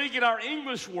it's where we get our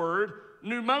English word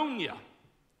pneumonia.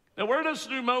 Now, where does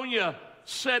pneumonia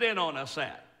set in on us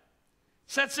at?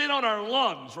 Sets in on our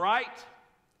lungs, right?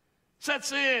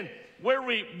 Sets in where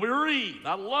we breathe.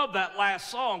 I love that last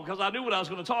song because I knew what I was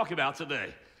going to talk about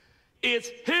today. It's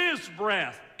his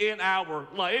breath in our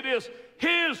lungs. It is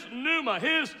his pneuma,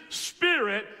 his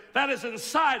spirit that is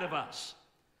inside of us.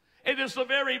 It is the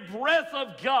very breath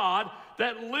of God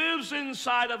that lives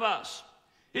inside of us.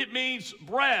 It means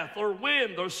breath or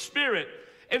wind or spirit.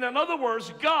 And in other words,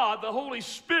 God, the Holy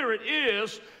Spirit,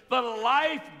 is the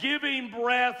life-giving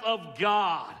breath of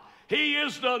God. He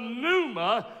is the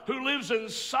pneuma who lives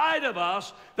inside of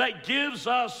us that gives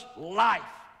us life.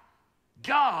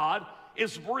 God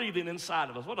is breathing inside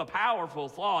of us. What a powerful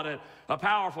thought and a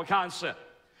powerful concept.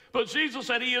 But Jesus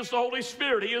said he is the Holy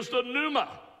Spirit. He is the pneuma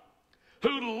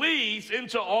who leads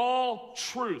into all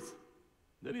truth.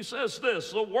 Then he says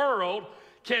this, "The world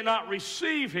cannot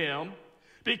receive him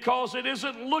because it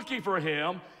isn't looking for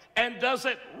him and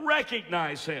doesn't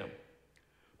recognize him.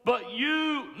 But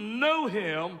you know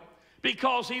him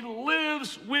because he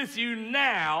lives with you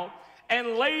now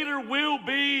and later will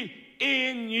be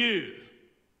in you.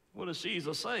 What is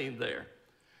Jesus saying there?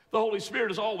 The Holy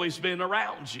Spirit has always been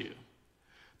around you.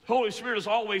 The Holy Spirit has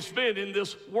always been in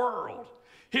this world.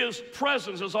 His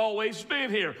presence has always been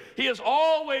here. He has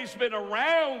always been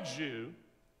around you.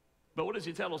 But what does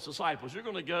he tell his disciples? You're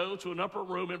going to go to an upper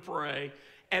room and pray,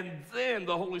 and then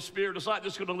the Holy Spirit is not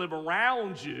just going to live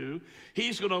around you,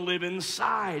 he's going to live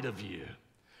inside of you.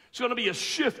 It's going to be a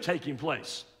shift taking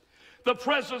place. The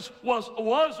presence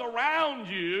was around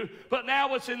you, but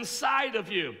now it's inside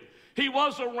of you. He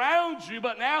was around you,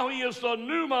 but now he is the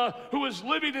pneuma who is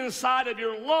living inside of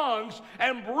your lungs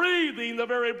and breathing the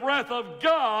very breath of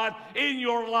God in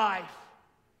your life.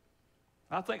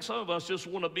 I think some of us just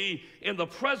want to be in the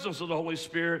presence of the Holy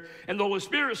Spirit, and the Holy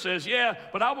Spirit says, yeah,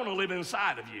 but I want to live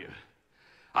inside of you.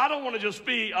 I don't want to just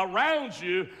be around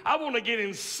you. I want to get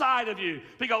inside of you,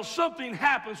 because something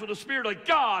happens when the Spirit of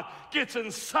God gets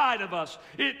inside of us.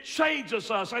 It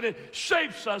changes us, and it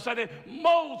shapes us, and it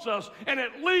molds us, and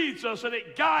it leads us, and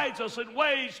it guides us in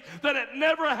ways that it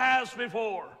never has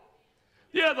before.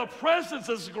 Yeah, the presence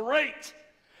is great,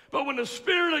 but when the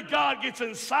Spirit of God gets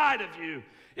inside of you,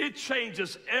 it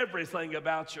changes everything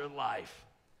about your life.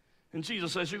 And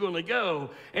Jesus says you're going to go,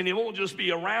 and he won't just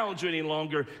be around you any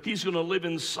longer. He's going to live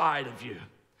inside of you.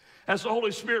 As the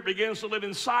Holy Spirit begins to live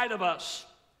inside of us,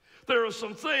 there are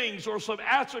some things or some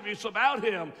attributes about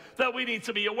him that we need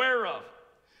to be aware of.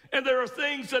 And there are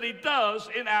things that he does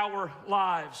in our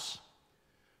lives.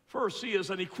 First, he is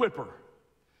an equipper.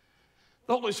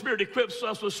 The Holy Spirit equips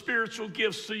us with spiritual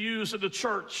gifts to use in the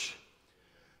church,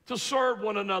 to serve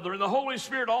one another. And the Holy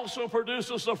Spirit also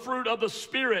produces the fruit of the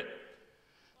Spirit,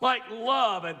 like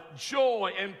love and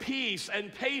joy and peace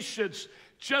and patience,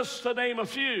 just to name a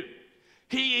few.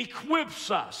 He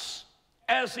equips us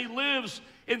as he lives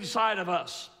inside of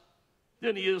us.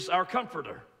 Then he is our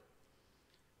comforter.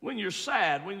 When you're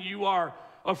sad, when you are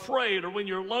afraid, or when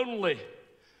you're lonely,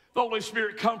 the Holy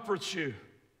Spirit comforts you.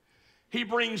 He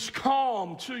brings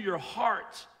calm to your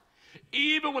heart.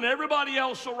 Even when everybody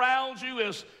else around you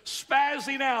is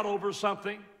spazzing out over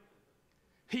something,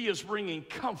 he is bringing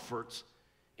comfort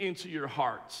into your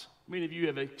heart. Many of you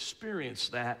have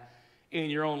experienced that in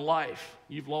your own life.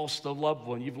 You've lost a loved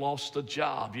one. You've lost a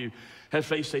job. You have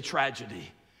faced a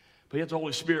tragedy. But yet the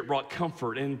Holy Spirit brought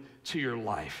comfort into your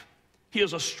life. He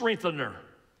is a strengthener.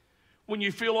 When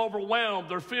you feel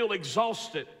overwhelmed or feel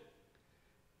exhausted,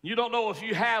 you don't know if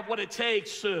you have what it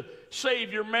takes to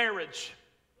save your marriage.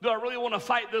 Do I really want to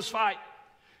fight this fight?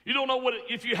 You don't know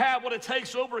if you have what it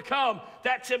takes to overcome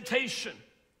that temptation.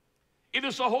 It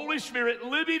is the Holy Spirit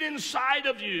living inside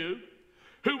of you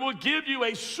who will give you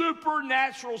a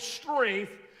supernatural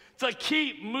strength to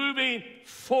keep moving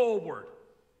forward.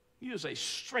 He is a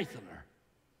strengthener.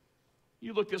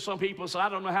 You look at some people and say, I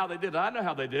don't know how they did it. I know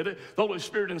how they did it. The Holy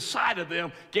Spirit inside of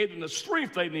them gave them the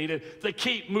strength they needed to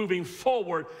keep moving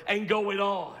forward and going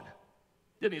on.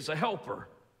 Then he's a helper.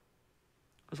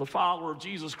 As a follower of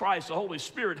Jesus Christ, the Holy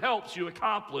Spirit helps you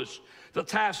accomplish the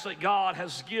task that God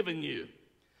has given you.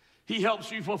 He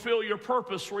helps you fulfill your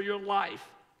purpose for your life.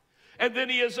 And then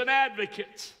he is an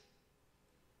advocate.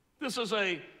 This is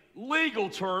a legal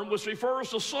term which refers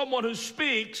to someone who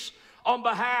speaks on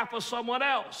behalf of someone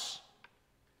else.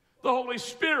 The Holy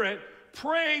Spirit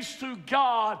prays to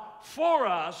God for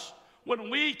us when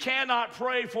we cannot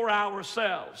pray for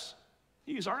ourselves.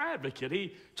 He's our advocate.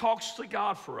 He talks to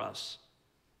God for us.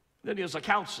 Then he is a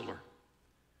counselor.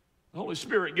 The Holy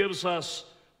Spirit gives us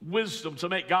wisdom to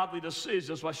make godly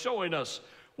decisions by showing us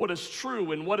what is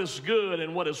true and what is good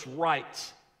and what is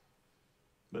right.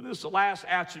 But this is the last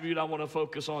attribute I want to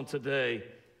focus on today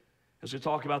as we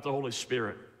talk about the Holy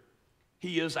Spirit.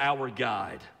 He is our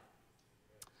guide.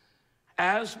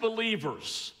 As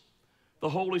believers, the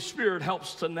Holy Spirit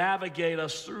helps to navigate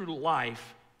us through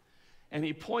life, and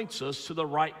he points us to the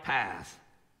right path.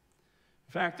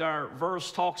 In fact, our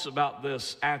verse talks about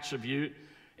this attribute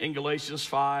in Galatians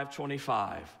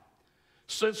 5:25.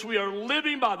 Since we are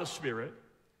living by the Spirit,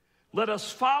 let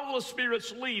us follow the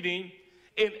Spirit's leading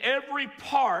in every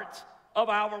part of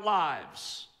our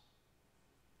lives.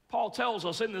 Paul tells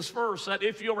us in this verse that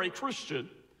if you're a Christian,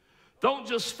 don't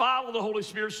just follow the Holy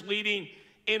Spirit's leading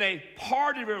in a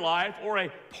part of your life or a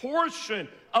portion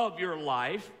of your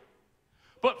life,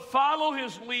 but follow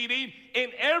his leading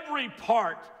in every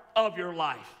part of your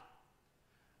life.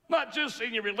 Not just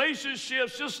in your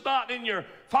relationships, just not in your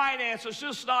finances,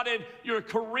 just not in your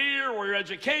career or your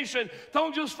education.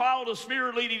 Don't just follow the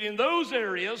Spirit leading in those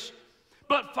areas,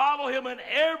 but follow him in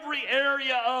every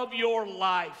area of your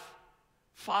life.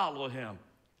 Follow him.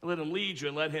 Let him lead you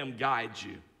and let him guide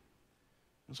you.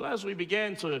 And so as we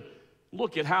begin to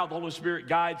look at how the Holy Spirit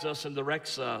guides us and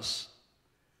directs us,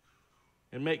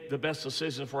 and make the best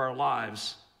decision for our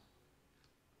lives,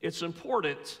 it's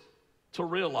important to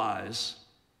realize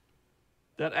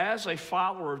that as a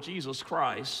follower of Jesus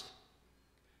Christ,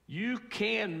 you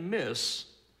can miss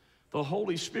the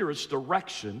Holy Spirit's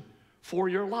direction for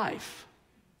your life.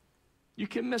 You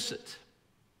can miss it.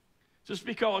 Just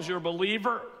because you're a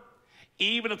believer,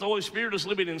 even if the Holy Spirit is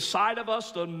living inside of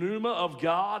us, the pneuma of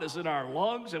God is in our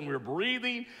lungs and we're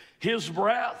breathing His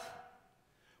breath,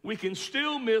 we can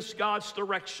still miss God's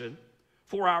direction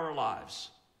for our lives.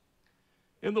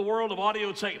 In the world of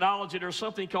audio technology, there's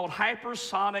something called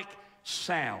hypersonic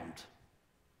sound.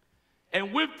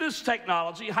 And with this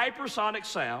technology, hypersonic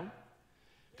sound,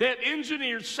 they've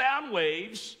engineered sound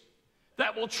waves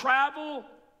that will travel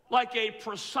like a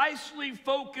precisely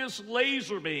focused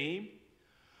laser beam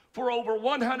for over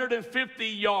 150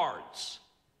 yards.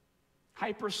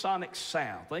 Hypersonic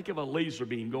sound. Think of a laser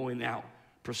beam going out,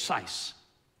 precise.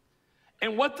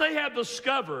 And what they have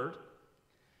discovered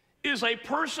is a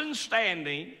person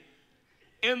standing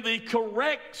in the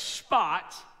correct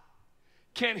spot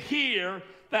can hear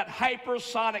that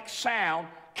hypersonic sound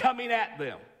coming at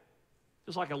them,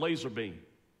 just like a laser beam.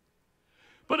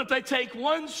 But if they take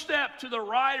one step to the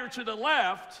right or to the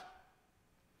left,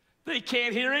 they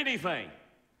can't hear anything,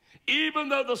 even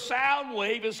though the sound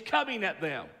wave is coming at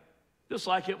them, just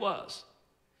like it was.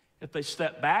 If they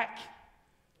step back,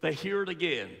 they hear it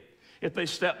again. If they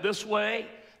step this way,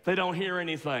 they don't hear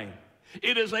anything.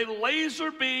 It is a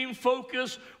laser beam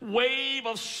focused wave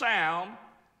of sound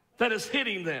that is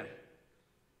hitting them.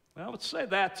 Well, I would say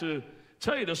that to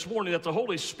tell you this morning that the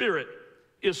Holy Spirit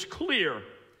is clear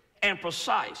and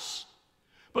precise.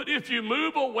 But if you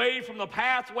move away from the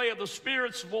pathway of the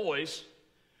Spirit's voice,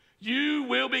 you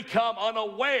will become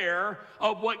unaware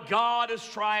of what God is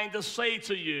trying to say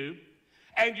to you,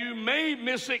 and you may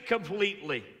miss it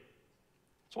completely.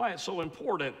 That's why it's so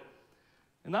important.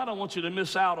 And I don't want you to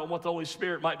miss out on what the Holy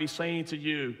Spirit might be saying to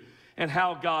you and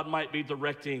how God might be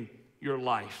directing your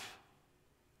life.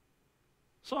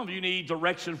 Some of you need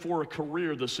direction for a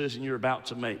career decision you're about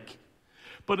to make.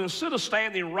 But instead of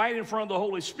standing right in front of the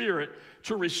Holy Spirit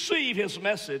to receive His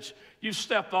message, you've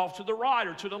stepped off to the right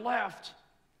or to the left.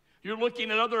 You're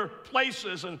looking at other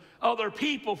places and other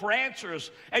people for answers,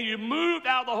 and you moved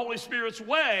out of the Holy Spirit's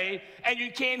way, and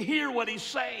you can't hear what He's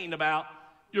saying about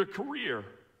your career.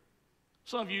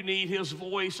 Some of you need His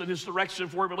voice and His direction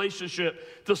for a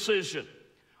relationship decision,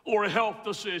 or a health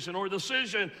decision, or a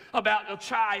decision about a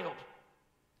child.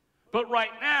 But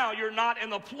right now, you're not in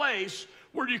the place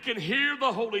where you can hear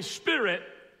the Holy Spirit,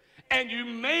 and you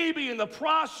may be in the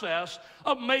process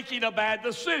of making a bad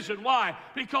decision. Why?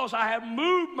 Because I have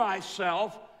moved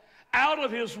myself out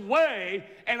of His way,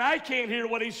 and I can't hear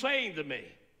what He's saying to me.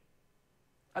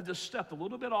 I just stepped a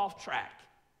little bit off track,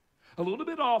 a little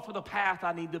bit off of the path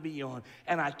I need to be on,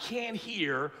 and I can't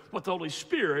hear what the Holy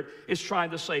Spirit is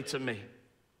trying to say to me.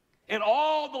 And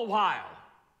all the while,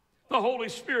 the Holy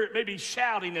Spirit may be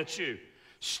shouting at you,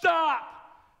 stop,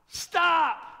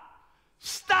 stop,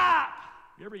 stop.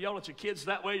 You ever yell at your kids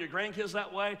that way, your grandkids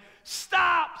that way?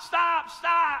 Stop, stop,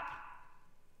 stop.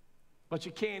 But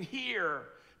you can't hear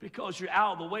because you're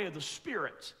out of the way of the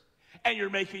Spirit. And you're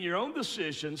making your own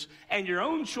decisions and your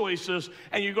own choices,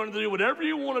 and you're going to do whatever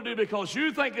you want to do because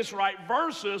you think it's right,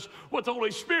 versus what the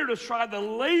Holy Spirit is trying to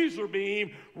laser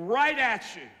beam right at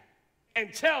you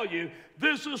and tell you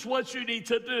this is what you need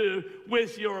to do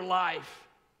with your life.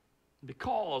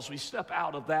 Because we step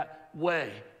out of that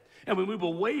way and we move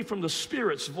away from the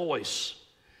Spirit's voice,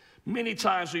 many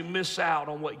times we miss out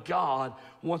on what God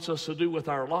wants us to do with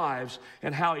our lives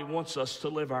and how He wants us to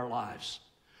live our lives.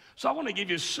 So I want to give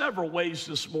you several ways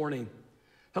this morning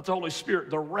that the Holy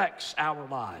Spirit directs our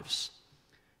lives.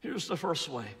 Here's the first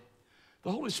way.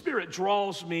 The Holy Spirit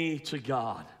draws me to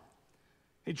God.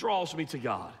 He draws me to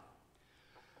God.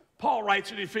 Paul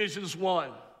writes in Ephesians 1,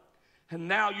 and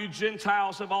now you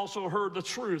Gentiles have also heard the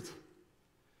truth.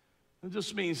 And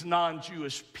this means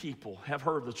non-Jewish people have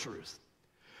heard the truth.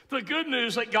 The good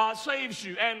news that God saves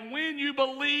you. And when you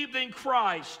believed in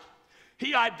Christ,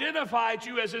 He identified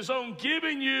you as His own,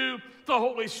 giving you the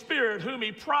Holy Spirit, whom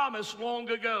He promised long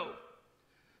ago.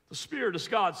 The Spirit is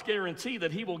God's guarantee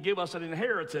that He will give us an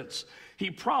inheritance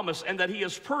He promised, and that He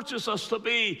has purchased us to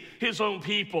be His own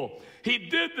people. He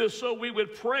did this so we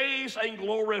would praise and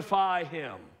glorify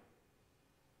Him.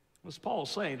 As Paul is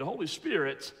saying, the Holy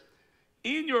Spirit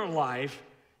in your life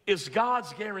is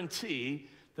God's guarantee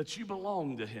that you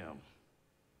belong to Him.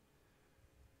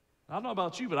 I don't know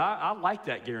about you, but I like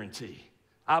that guarantee.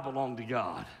 I belong to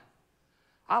God.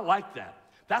 I like that.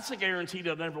 That's a guarantee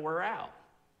that'll never wear out.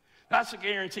 That's a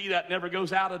guarantee that never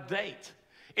goes out of date.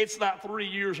 It's not 3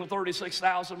 years or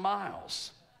 36,000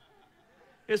 miles.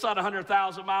 It's not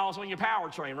 100,000 miles on your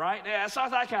powertrain, right? Yeah, it's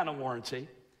not that kind of warranty.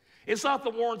 It's not the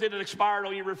warranty that expired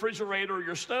on your refrigerator or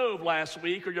your stove last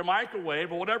week or your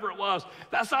microwave or whatever it was.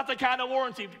 That's not the kind of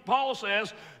warranty. Paul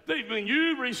says that when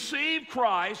you receive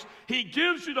Christ, he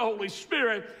gives you the Holy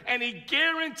Spirit, and he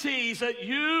guarantees that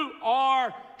you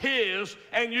are his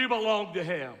and you belong to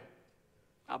him.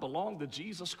 I belong to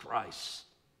Jesus Christ.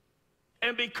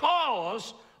 And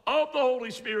because of the Holy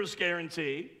Spirit's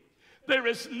guarantee, there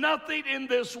is nothing in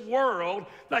this world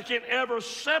that can ever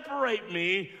separate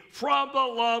me from the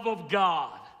love of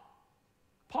God.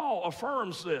 Paul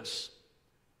affirms this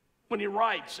when he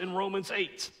writes in Romans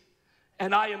 8,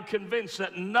 and I am convinced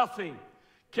that nothing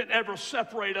can ever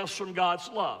separate us from God's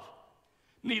love.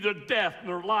 Neither death,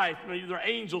 nor life, neither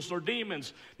angels, nor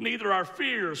demons, neither our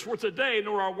fears for today,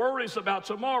 nor our worries about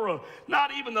tomorrow.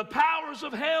 Not even the powers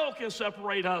of hell can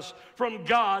separate us from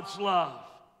God's love.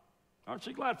 Aren't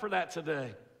you glad for that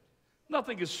today?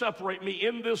 Nothing can separate me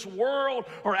in this world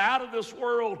or out of this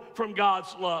world from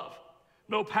God's love.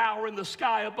 No power in the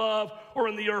sky above or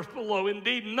in the earth below.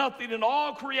 Indeed, nothing in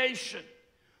all creation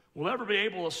will ever be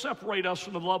able to separate us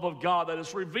from the love of God that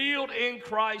is revealed in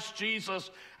Christ Jesus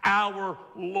our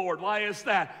Lord. Why is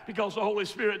that? Because the Holy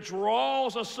Spirit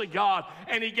draws us to God,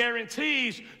 and he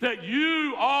guarantees that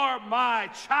you are my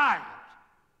child,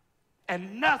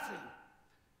 and nothing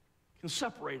can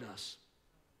separate us.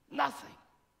 Nothing.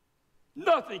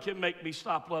 Nothing can make me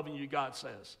stop loving you, God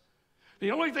says.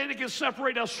 The only thing that can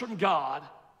separate us from God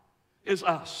is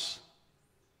us.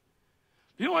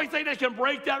 The only thing that can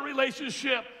break that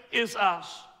relationship is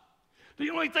us. The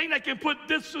only thing that can put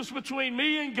distance between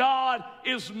me and God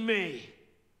is me.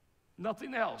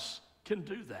 Nothing else can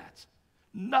do that.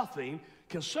 Nothing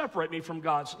can separate me from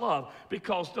God's love,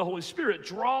 because the Holy Spirit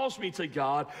draws me to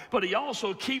God, but he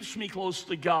also keeps me close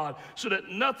to God so that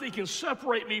nothing can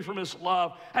separate me from his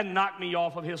love and knock me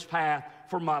off of his path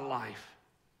for my life.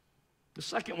 The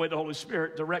second way the Holy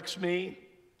Spirit directs me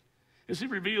is he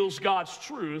reveals God's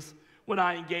truth when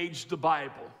I engage the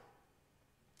Bible.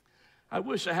 I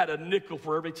wish I had a nickel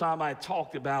for every time I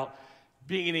talked about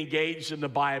being engaged in the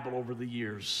Bible over the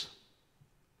years.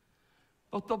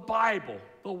 But the Bible,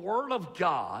 the Word of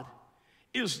God,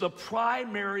 is the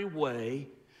primary way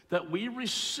that we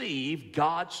receive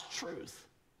God's truth.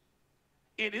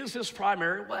 It is his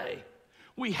primary way.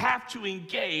 We have to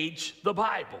engage the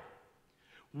Bible.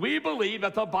 We believe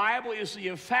that the Bible is the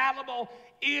infallible,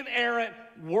 inerrant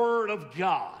Word of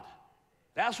God.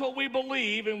 That's what we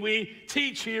believe, and we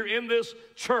teach here in this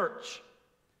church.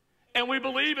 And we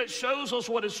believe it shows us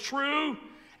what is true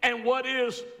and what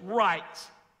is right.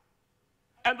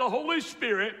 And the Holy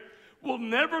Spirit will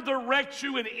never direct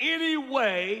you in any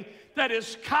way that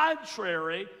is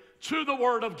contrary to the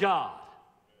Word of God.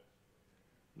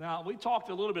 Now, we talked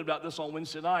a little bit about this on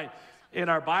Wednesday night in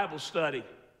our Bible study.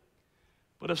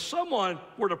 But if someone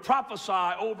were to prophesy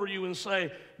over you and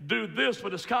say, do this,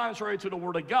 but it's contrary to the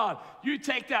Word of God, you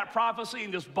take that prophecy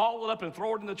and just ball it up and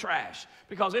throw it in the trash,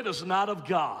 because it is not of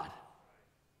God.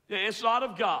 It's not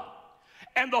of God.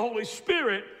 And the Holy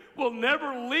Spirit will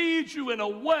never lead you in a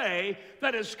way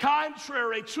that is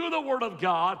contrary to the Word of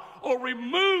God or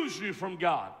removes you from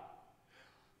God.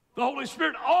 The Holy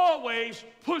Spirit always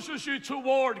pushes you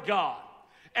toward God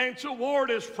and toward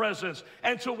his presence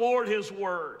and toward his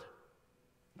Word.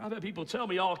 I've had people tell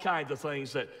me all kinds of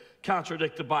things that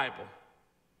contradict the Bible.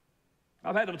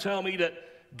 I've had them tell me that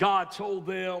God told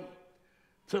them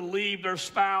to leave their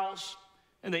spouse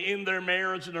and they end their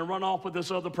marriage and they run off with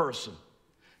this other person.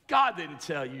 God didn't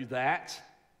tell you that.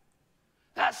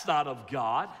 That's not of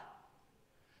God.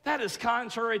 That is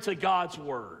contrary to God's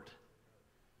Word.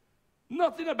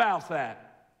 Nothing about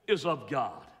that is of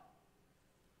God.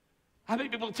 I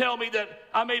think people tell me that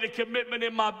I made a commitment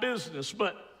in my business,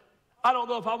 but I don't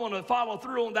know if I want to follow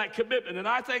through on that commitment. And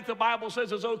I think the Bible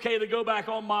says it's okay to go back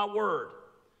on my word,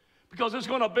 because it's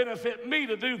going to benefit me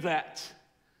to do that.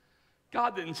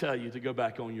 God didn't tell you to go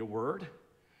back on your word,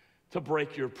 to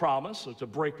break your promise, or to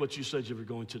break what you said you were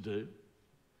going to do.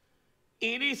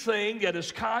 Anything that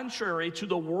is contrary to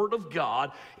the Word of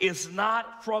God is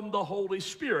not from the Holy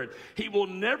Spirit. He will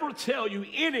never tell you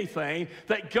anything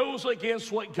that goes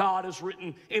against what God has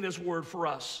written in His Word for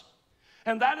us.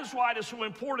 And that is why it is so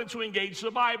important to engage the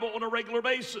Bible on a regular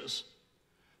basis,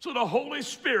 so the Holy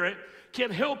Spirit can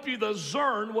help you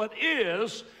discern what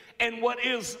is and what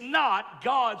is not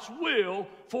God's will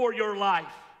for your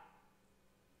life.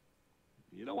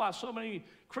 You know why so many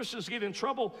Christians get in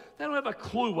trouble? They don't have a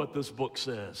clue what this book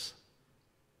says.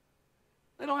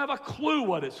 They don't have a clue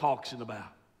what it's talking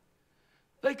about.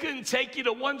 They couldn't take you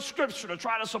to one scripture to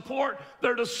try to support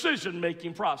their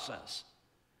decision-making process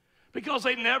because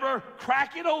they never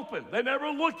crack it open. They never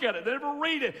look at it. They never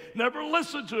read it, never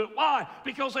listen to it. Why?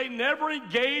 Because they never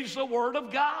engage the Word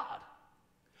of God.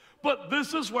 But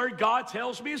this is where God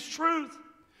tells me His truth.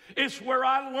 It's where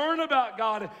I learn about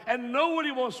God and know what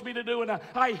He wants me to do. And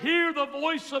I hear the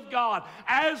voice of God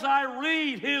as I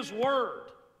read His Word.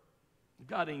 You've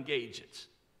got to engage it.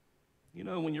 You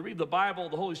know, when you read the Bible,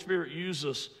 the Holy Spirit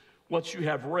uses what you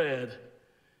have read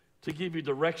to give you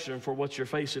direction for what you're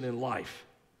facing in life.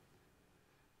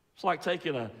 It's like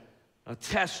taking a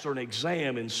test or an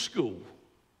exam in school.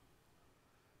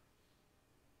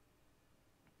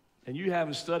 And you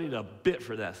haven't studied a bit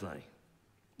for that thing.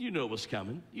 You knew it was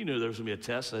coming. You knew there was going to be a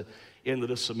test at the end of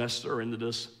this semester or end of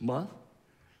this month.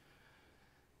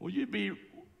 Well, you'd be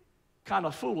kind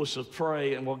of foolish to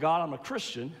pray, and well, God, I'm a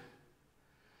Christian,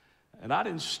 and I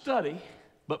didn't study,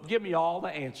 but give me all the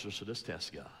answers to this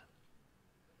test, God.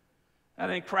 I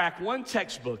didn't crack one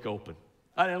textbook open.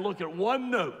 I didn't look at one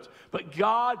note, but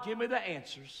God, give me the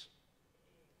answers.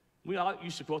 We all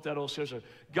used to quote that old scripture,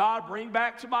 God, bring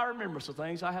back to my remembrance the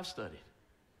things I have studied.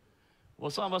 Well,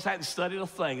 some of us hadn't studied a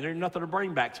thing. There's nothing to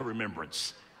bring back to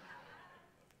remembrance.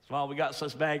 That's why we got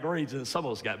such bad grades, and some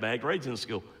of us got bad grades in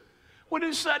school. We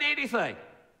didn't study anything.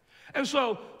 And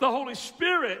so the Holy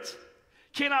Spirit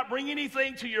cannot bring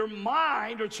anything to your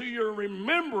mind or to your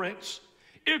remembrance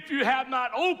if you have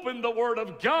not opened the Word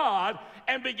of God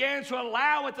and began to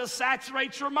allow it to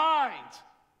saturate your mind.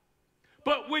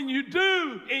 But when you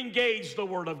do engage the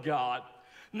Word of God,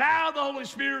 now the Holy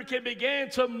Spirit can begin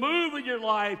to move in your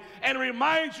life and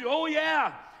remind you, oh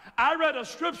yeah, I read a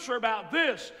scripture about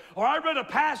this, or I read a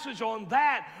passage on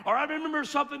that, or I remember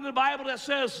something in the Bible that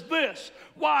says this.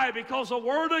 Why? Because the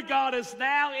Word of God is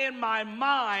now in my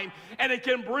mind, and it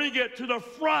can bring it to the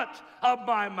front of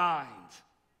my mind.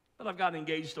 But I've got to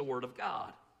engage the Word of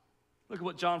God. Look at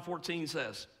what John 14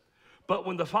 says. But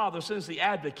when the Father sends the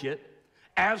advocate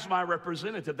as my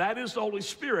representative, that is the Holy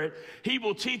Spirit, He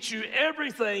will teach you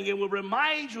everything and will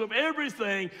remind you of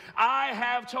everything I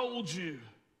have told you.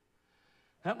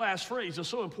 That last phrase is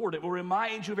so important. It will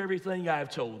remind you of everything I have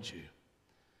told you.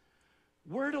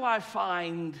 Where do I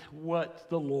find what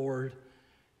the Lord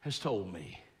has told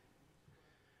me?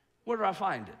 Where do I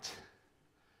find it?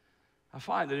 I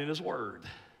find it in His Word.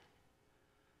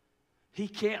 He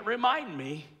can't remind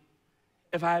me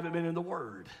if I haven't been in the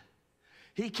Word.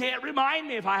 He can't remind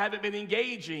me if I haven't been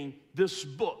engaging this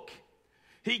book.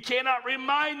 He cannot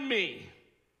remind me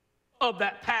of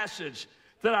that passage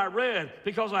that I read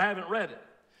because I haven't read it.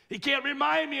 He can't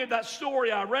remind me of that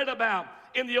story I read about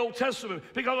in the Old Testament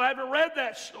because I haven't read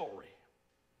that story.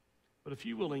 But if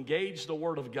you will engage the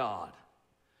Word of God,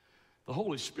 the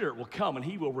Holy Spirit will come and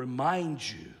He will remind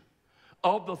you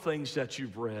of the things that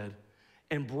you've read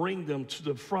and bring them to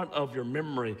the front of your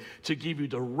memory to give you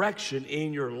direction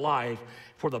in your life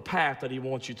for the path that He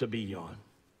wants you to be on.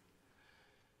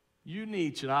 You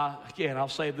need to, I'll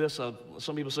say this,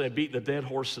 some people say beat the dead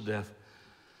horse to death.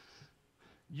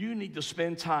 You need to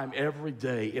spend time every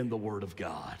day in the Word of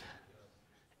God.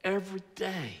 Every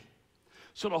day.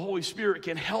 So the Holy Spirit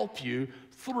can help you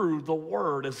through the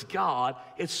Word as God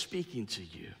is speaking to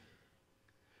you.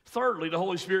 Thirdly, the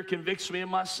Holy Spirit convicts me of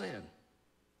my sin.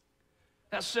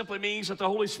 That simply means that the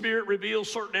Holy Spirit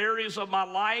reveals certain areas of my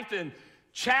life and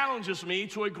challenges me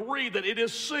to agree that it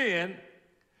is sin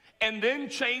and then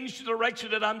change the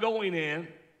direction that I'm going in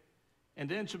and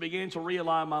then to begin to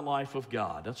realign my life with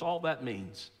God. That's all that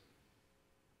means.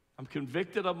 I'm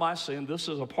convicted of my sin. This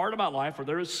is a part of my life where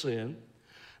there is sin.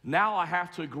 Now I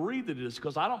have to agree that it is,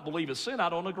 because I don't believe it's sin. I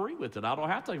don't agree with it. I don't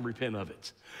have to repent of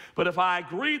it. But if I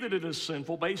agree that it is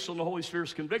sinful based on the Holy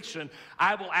Spirit's conviction,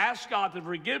 I will ask God to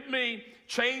forgive me,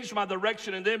 change my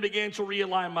direction, and then begin to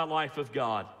realign my life with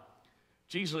God.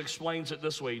 Jesus explains it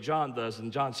this way. John does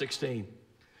in John 16.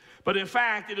 But in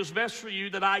fact, it is best for you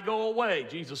that I go away.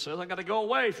 Jesus says, I got to go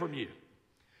away from you.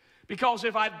 Because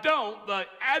if I don't, the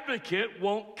advocate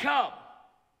won't come.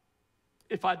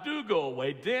 If I do go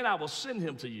away, then I will send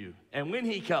him to you. And when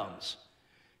he comes,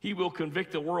 he will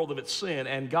convict the world of its sin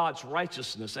and God's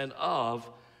righteousness and of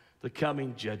the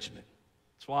coming judgment.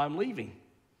 That's why I'm leaving.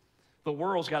 The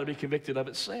world's got to be convicted of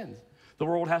its sin. The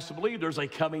world has to believe there's a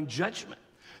coming judgment.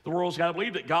 The world's got to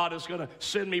believe that God is going to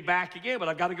send me back again, but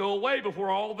I've got to go away before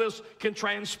all this can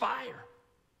transpire.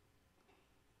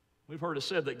 We've heard it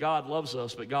said that God loves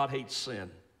us, but God hates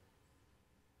sin.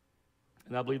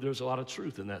 And I believe there's a lot of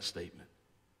truth in that statement.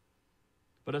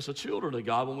 But as a children of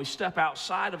God, when we step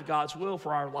outside of God's will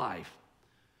for our life,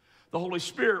 the Holy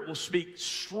Spirit will speak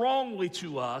strongly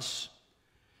to us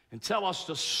and tell us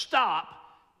to stop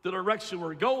the direction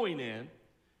we're going in,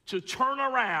 to turn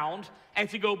around and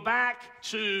to go back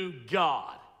to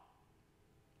God.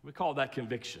 We call that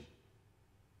conviction.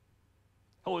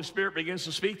 Holy Spirit begins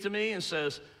to speak to me and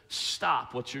says,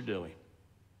 stop what you're doing.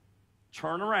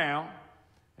 Turn around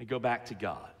and go back to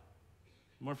God.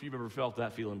 I wonder if you've ever felt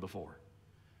that feeling before.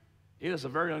 It is a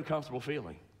very uncomfortable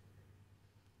feeling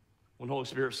when the Holy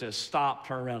Spirit says, stop,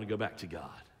 turn around, and go back to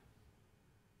God.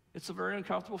 It's a very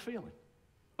uncomfortable feeling,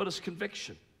 but it's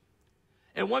conviction.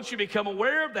 And once you become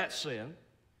aware of that sin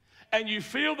and you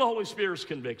feel the Holy Spirit's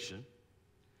conviction,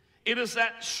 it is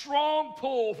that strong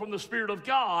pull from the Spirit of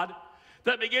God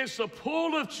that begins to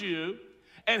pull at you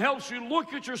and helps you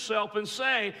look at yourself and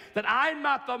say that I'm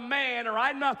not the man or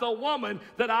I'm not the woman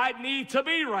that I need to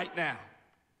be right now.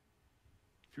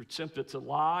 If you're tempted to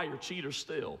lie or cheat or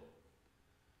steal,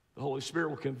 the Holy Spirit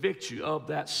will convict you of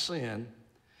that sin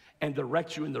and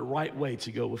direct you in the right way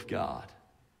to go with God.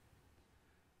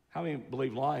 How many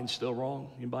believe lying's still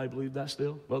wrong? Anybody believe that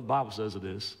still? Well, the Bible says it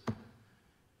is.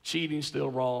 Cheating's still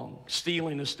wrong.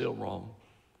 Stealing is still wrong.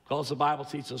 Because the Bible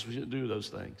teaches us we shouldn't do those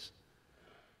things.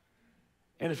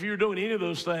 And if you're doing any of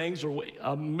those things or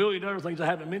a million other things I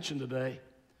haven't mentioned today,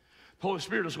 the Holy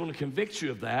Spirit is going to convict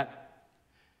you of that.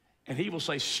 And he will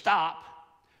say, stop,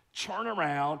 turn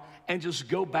around, and just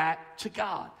go back to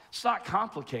God. It's not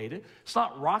complicated. It's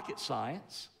not rocket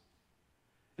science.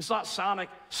 It's not sonic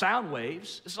sound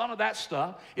waves. It's none of that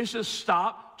stuff. It's just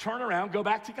stop, turn around, go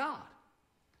back to God.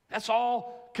 That's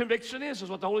all conviction is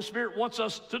what the Holy Spirit wants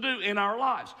us to do in our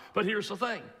lives. But here's the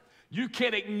thing. You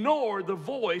can't ignore the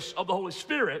voice of the Holy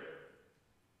Spirit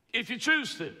if you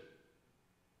choose to.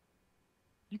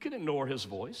 You can ignore his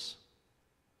voice.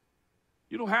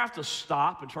 You don't have to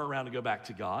stop and turn around and go back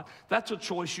to God. That's a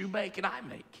choice you make and I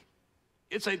make.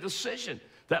 It's a decision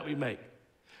that we make.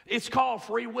 It's called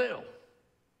free will.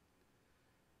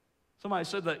 Somebody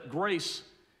said that grace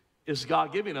is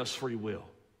God giving us free will.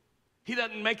 He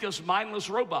doesn't make us mindless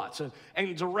robots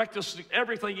and direct us to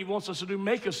everything he wants us to do,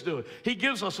 make us do it. He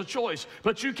gives us a choice.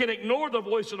 But you can ignore the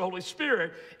voice of the Holy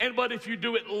Spirit, but if you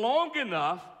do it long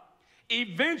enough,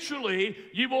 eventually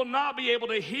you will not be able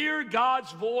to hear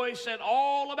God's voice at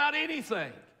all about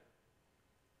anything.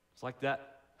 It's like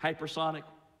that hypersonic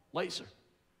laser.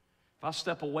 If I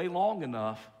step away long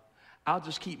enough, I'll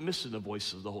just keep missing the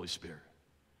voice of the Holy Spirit.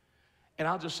 And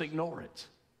I'll just ignore it.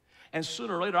 And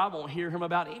sooner or later, I won't hear him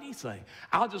about anything.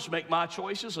 I'll just make my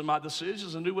choices and my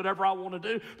decisions and do whatever I want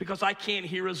to do because I can't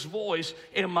hear his voice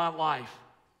in my life.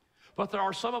 But there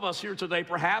are some of us here today,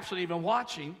 perhaps, and even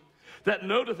watching, that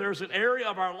know that there's an area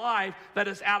of our life that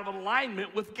is out of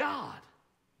alignment with God.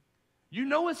 You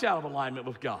know it's out of alignment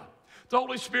with God. The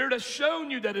Holy Spirit has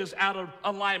shown you that it is out of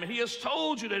alignment. He has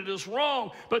told you that it is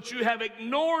wrong, but you have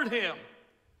ignored him.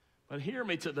 But hear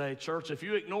me today, church. If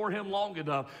you ignore him long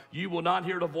enough, you will not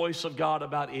hear the voice of God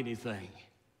about anything.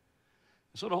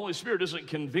 So the Holy Spirit isn't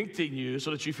convicting you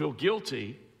so that you feel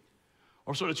guilty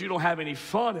or so that you don't have any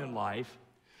fun in life.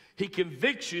 He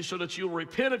convicts you so that you'll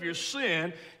repent of your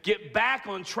sin, get back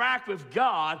on track with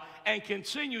God, and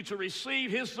continue to receive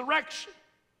his direction.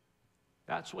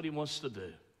 That's what he wants to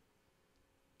do.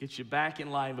 Get you back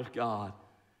in line with God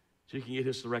so you can get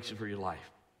his direction for your life.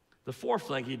 The fourth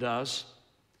thing he does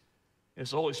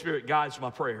is the Holy Spirit guides my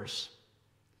prayers.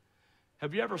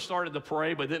 Have you ever started to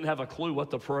pray but didn't have a clue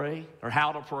what to pray or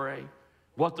how to pray,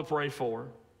 what to pray for?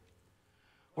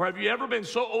 Or have you ever been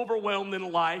so overwhelmed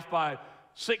in life by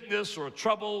sickness or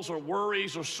troubles or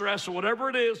worries or stress or whatever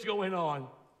it is going on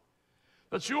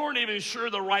that you aren't even sure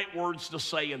the right words to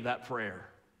say in that prayer?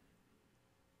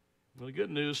 Well, the good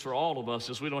news for all of us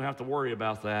is we don't have to worry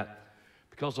about that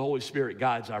because the Holy Spirit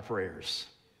guides our prayers.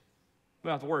 We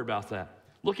don't have to worry about that.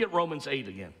 Look at Romans 8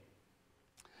 again.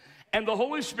 And the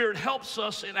Holy Spirit helps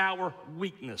us in our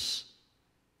weakness.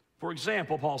 For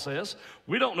example, Paul says,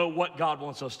 we don't know what God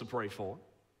wants us to pray for,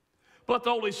 but the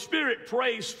Holy Spirit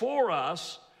prays for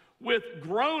us with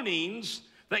groanings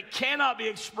that cannot be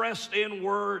expressed in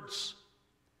words.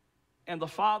 And the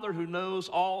Father who knows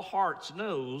all hearts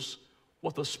knows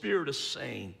what the Spirit is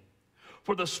saying.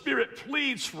 For the Spirit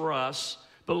pleads for us,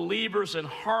 believers, in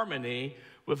harmony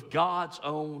with God's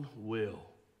own will.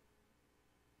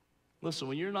 Listen,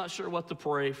 when you're not sure what to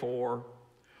pray for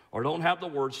or don't have the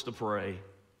words to pray,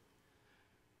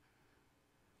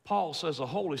 Paul says the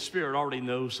Holy Spirit already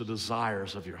knows the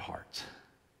desires of your heart.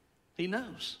 He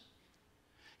knows.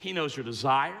 He knows your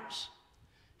desires.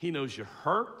 He knows your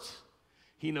hurt.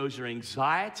 He knows your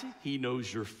anxiety. He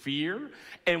knows your fear.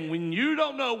 And when you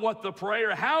don't know what to pray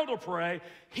or how to pray,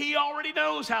 he already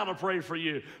knows how to pray for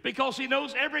you because he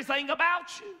knows everything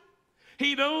about you.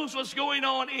 He knows what's going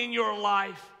on in your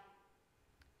life.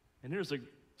 And here's the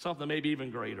something maybe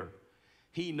even greater.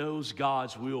 He knows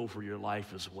God's will for your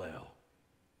life as well.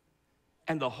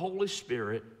 And the Holy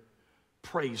Spirit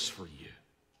prays for you.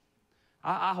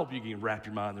 I hope you can wrap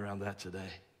your mind around that today.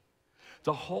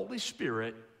 The Holy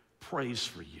Spirit prays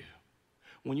for you.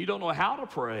 When you don't know how to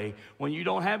pray, when you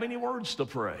don't have any words to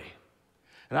pray.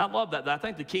 And I love that. I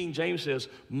think the King James says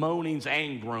moanings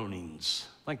and groanings.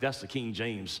 I think that's the King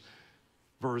James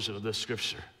version of this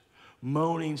scripture.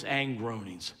 Moanings and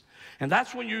groanings. And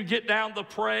that's when you get down to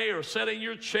pray or sit in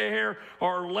your chair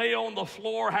or lay on the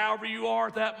floor, however you are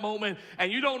at that moment,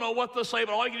 and you don't know what to say,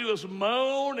 but all you can do is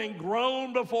moan and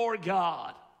groan before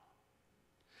God.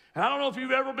 And I don't know if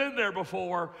you've ever been there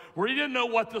before where you didn't know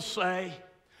what to say.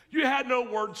 You had no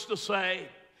words to say.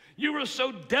 You were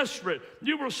so desperate.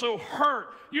 You were so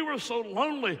hurt. You were so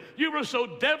lonely. You were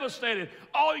so devastated.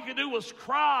 All you could do was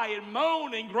cry and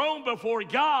moan and groan before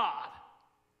God.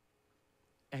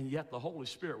 And yet the Holy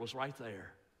Spirit was right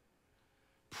there,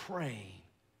 praying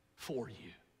for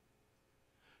you,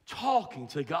 talking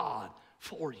to God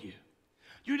for you.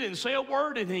 You didn't say a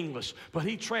word in English, but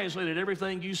he translated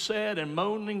everything you said and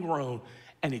moaned and groaned,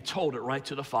 and he told it right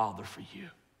to the Father for you.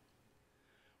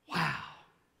 Wow,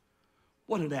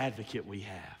 what an advocate we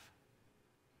have.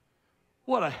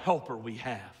 What a helper we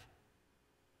have.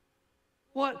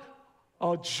 What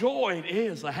a joy it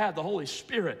is to have the Holy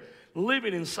Spirit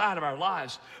living inside of our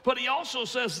lives. But he also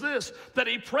says this, that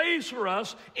he prays for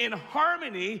us in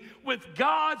harmony with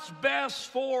God's best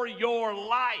for your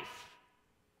life.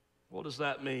 What does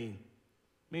that mean?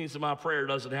 It means that my prayer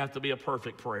doesn't have to be a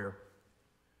perfect prayer.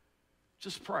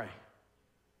 Just pray.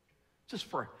 Just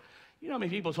pray. You know how many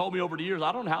people told me over the years,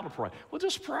 I don't know how to pray. Well,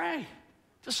 just pray.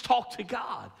 Just talk to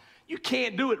God. You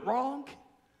can't do it wrong.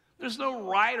 There's no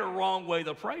right or wrong way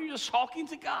to pray. You're just talking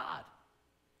to God.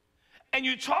 And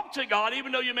you talk to God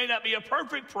even though you may not be a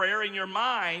perfect prayer in your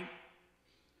mind.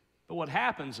 But what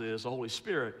happens is the Holy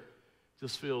Spirit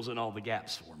just fills in all the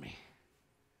gaps for me.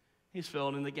 He's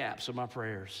filling in the gaps of my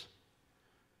prayers.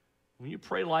 When you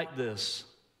pray like this,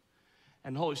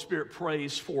 and the Holy Spirit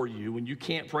prays for you when you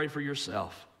can't pray for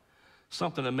yourself,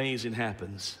 something amazing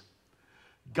happens.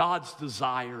 God's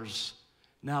desires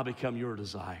now become your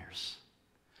desires.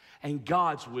 And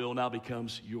God's will now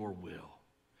becomes your will.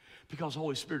 Because the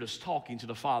Holy Spirit is talking to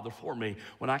the Father for me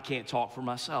when I can't talk for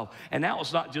myself. And now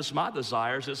it's not just my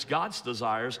desires, it's God's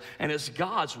desires, and it's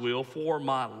God's will for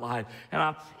my life. And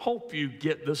I hope you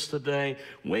get this today.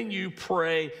 When you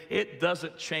pray, it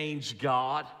doesn't change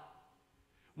God.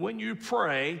 When you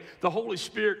pray, the Holy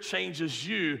Spirit changes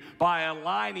you by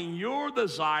aligning your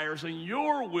desires and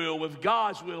your will with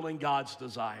God's will and God's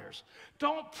desires.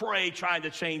 Don't pray trying to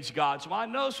change God's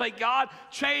mind. No, say, God,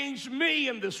 change me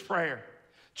in this prayer.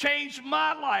 Change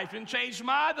my life and change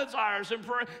my desires and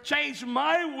change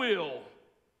my will.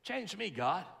 Change me,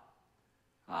 God.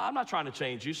 I'm not trying to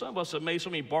change you. Some of us have made so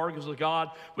many bargains with God,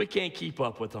 we can't keep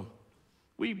up with them.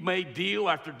 We've made deal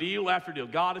after deal after deal.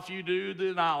 God, if you do,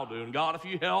 then I'll do. And God, if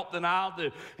you help, then I'll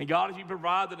do. And God, if you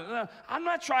provide, then I'm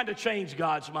not trying to change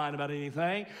God's mind about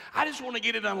anything. I just want to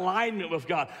get in alignment with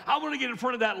God. I want to get in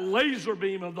front of that laser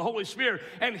beam of the Holy Spirit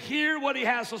and hear what he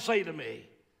has to say to me.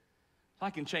 I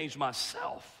can change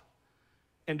myself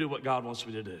and do what God wants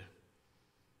me to do.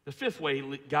 The fifth way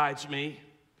he guides me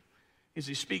is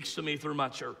he speaks to me through my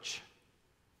church.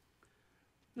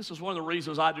 This is one of the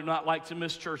reasons I do not like to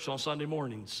miss church on Sunday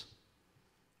mornings.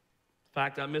 In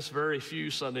fact, I miss very few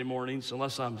Sunday mornings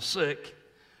unless I'm sick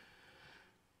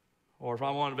or if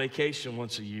I'm on vacation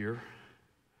once a year.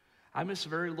 I miss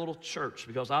very little church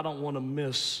because I don't want to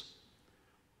miss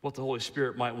what the Holy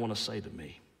Spirit might want to say to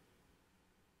me.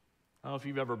 I don't know if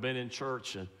you've ever been in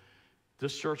church, and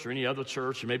this church or any other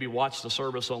church, and maybe watched the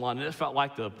service online, and it felt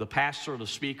like the pastor or the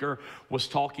speaker was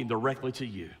talking directly to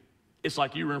you. It's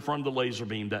like you were in front of the laser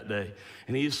beam that day,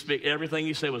 and everything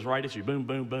he said was right at you. Boom,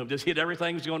 boom, boom. Just hit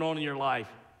everything that's going on in your life.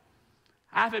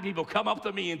 I've had people come up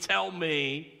to me and tell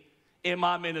me in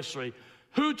my ministry,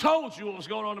 who told you what was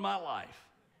going on in my life?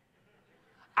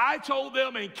 I told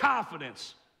them in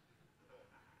confidence.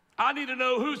 I need to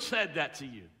know who said that to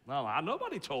you. No,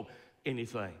 nobody told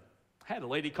anything. I had a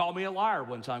lady call me a liar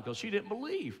one time because she didn't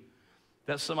believe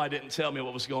that somebody didn't tell me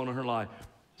what was going on in her life.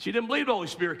 She didn't believe the Holy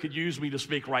Spirit could use me to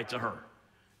speak right to her.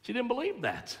 She didn't believe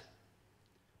that.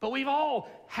 But we've all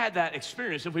had that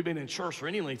experience if we've been in church for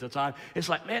any length of time. It's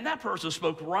like, man, that person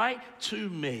spoke right to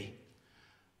me.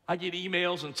 I get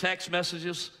emails and text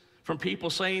messages from people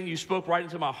saying you spoke right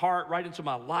into my heart, right into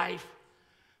my life.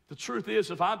 The truth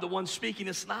is, if I'm the one speaking,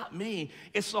 it's not me.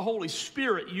 It's the Holy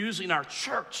Spirit using our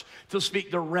church to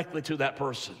speak directly to that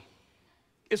person.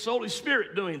 It's the Holy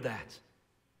Spirit doing that.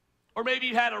 Or maybe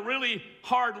you had a really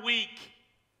hard week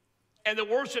and the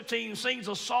worship team sings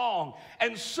a song,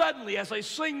 and suddenly as they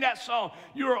sing that song,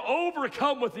 you are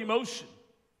overcome with emotion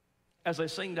as they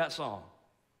sing that song.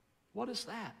 What is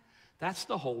that? That's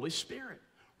the Holy Spirit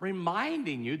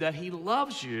reminding you that he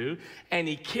loves you and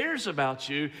he cares about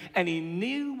you and he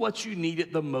knew what you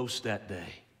needed the most that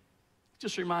day.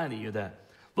 Just reminding you of that.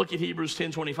 Look at Hebrews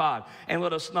 10:25. And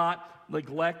let us not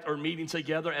neglect our meeting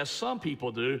together as some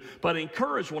people do, but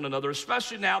encourage one another,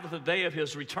 especially now that the day of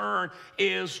his return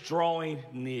is drawing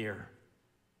near.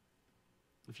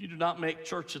 If you do not make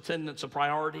church attendance a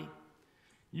priority,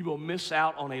 you will miss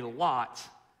out on a lot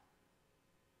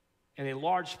and a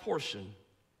large portion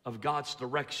of God's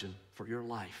direction for your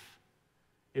life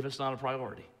if it's not a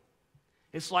priority.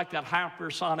 It's like that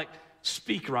hypersonic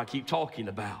speaker I keep talking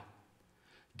about.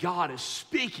 God is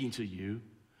speaking to you,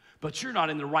 but you're not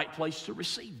in the right place to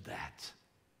receive that.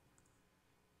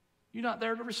 You're not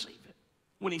there to receive it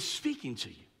when he's speaking to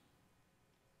you.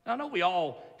 Now, I know we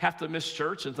all have to miss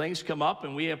church and things come up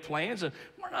and we have plans, and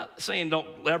we're not saying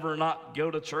don't ever not go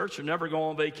to church or never go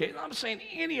on vacation. I'm not saying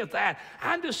any of that.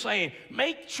 I'm just saying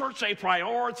make church a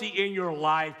priority in your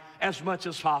life as much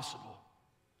as possible.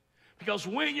 Because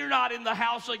when you're not in the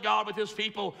house of God with his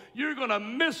people, you're going to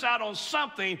miss out on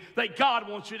something that God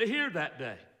wants you to hear that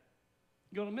day.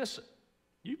 You're going to miss it.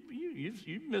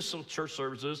 You miss some church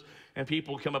services, and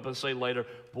people come up and say later,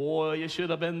 boy, you should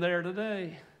have been there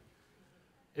today.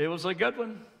 It was a good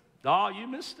one. Oh, you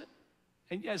missed it.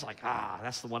 And you guys like,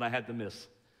 that's the one I had to miss.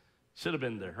 Should have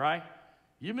been there, right?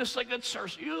 You missed a good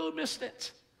service. You missed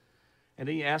it. And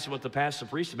then you asked them what the pastor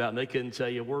preached about, and they couldn't tell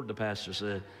you a word the pastor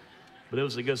said. But it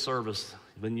was a good service,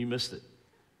 then you missed it.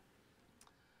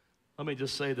 Let me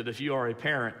just say that if you are a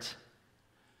parent,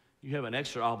 you have an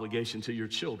extra obligation to your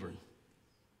children.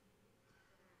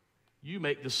 You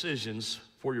make decisions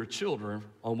for your children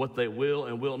on what they will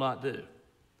and will not do,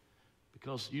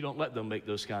 because you don't let them make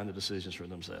those kind of decisions for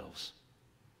themselves.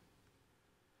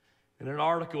 In an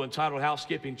article entitled How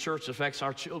Skipping Church Affects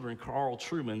Our Children, Carl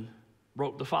Trueman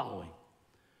wrote the following.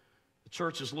 The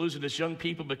church is losing its young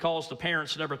people because the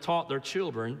parents never taught their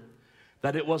children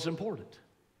that it was important.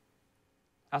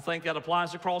 I think that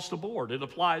applies across the board. It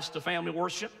applies to family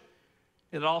worship.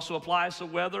 It also applies to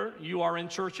whether you are in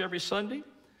church every Sunday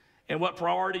and what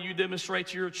priority you demonstrate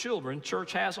to your children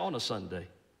church has on a Sunday.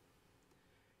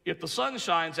 If the sun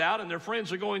shines out and their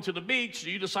friends are going to the beach,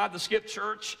 do you decide to skip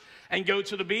church and go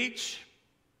to the beach?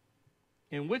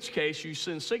 In which case, you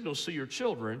send signals to your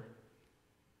children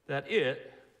that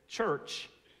church,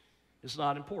 is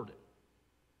not important.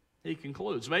 He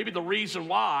concludes, maybe the reason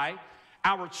why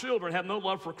our children have no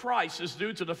love for Christ is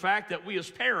due to the fact that we as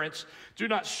parents do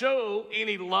not show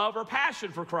any love or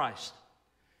passion for Christ,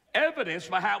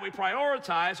 evidenced by how we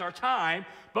prioritize our time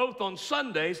both on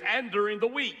Sundays and during the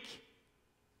week.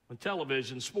 When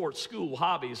television, sports, school,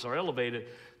 hobbies are elevated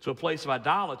to a place of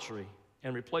idolatry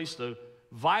and replace the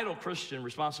vital Christian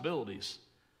responsibilities,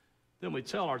 then we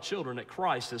tell our children that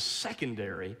Christ is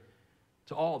secondary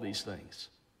to all these things.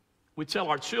 We tell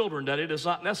our children that it is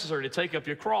not necessary to take up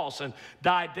your cross and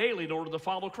die daily in order to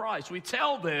follow Christ. We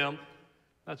tell them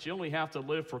that you only have to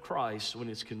live for Christ when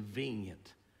it's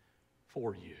convenient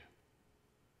for you.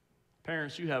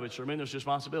 Parents, you have a tremendous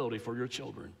responsibility for your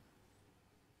children.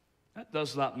 That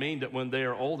does not mean that when they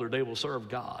are older, they will serve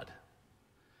God.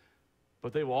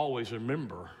 But they will always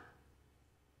remember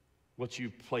what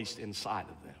you placed inside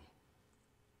of them.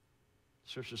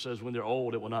 Scripture says when they're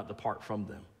old, it will not depart from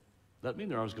them. That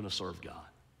means they're always going to serve God.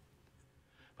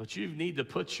 But you need to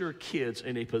put your kids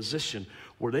in a position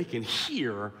where they can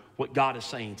hear what God is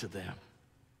saying to them.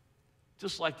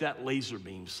 Just like that laser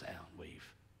beam sound wave.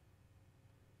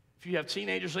 If you have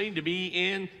teenagers, they need to be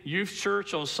in youth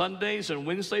church on Sundays and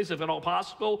Wednesdays, if at all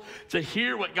possible, to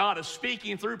hear what God is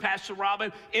speaking through Pastor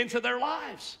Robin into their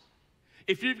lives.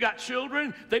 If you've got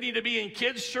children, they need to be in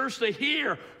kids' church to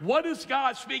hear, what is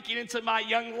God speaking into my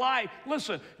young life?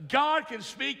 Listen, God can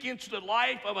speak into the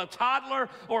life of a toddler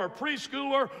or a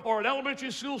preschooler or an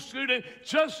elementary school student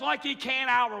just like he can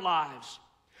our lives.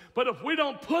 But if we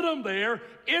don't put them there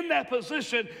in that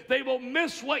position, they will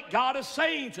miss what God is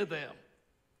saying to them.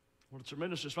 What a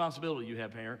tremendous responsibility you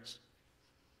have, parents.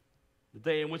 The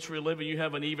day in which we're living, you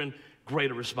have an even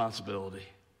greater responsibility.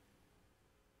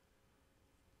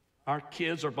 Our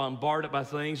kids are bombarded by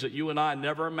things that you and I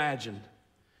never imagined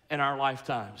in our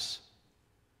lifetimes.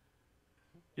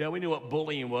 Yeah, we knew what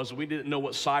bullying was, but we didn't know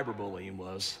what cyberbullying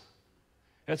was.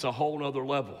 That's a whole nother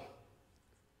level.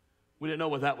 We didn't know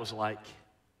what that was like.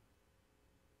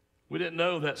 We didn't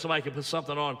know that somebody could put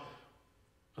something on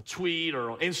a tweet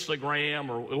or on Instagram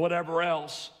or whatever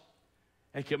else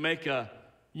and could make a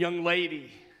young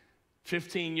lady,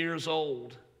 15 years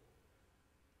old,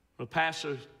 The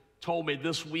pastor told me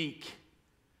this week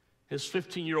his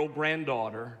 15-year-old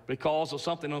granddaughter, because of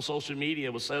something on social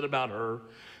media was said about her,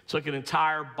 took an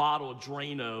entire bottle of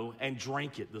Drano and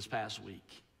drank it this past week.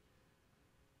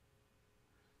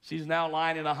 She's now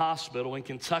lying in a hospital in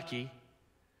Kentucky.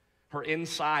 Her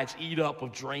insides eat up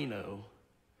with Drano.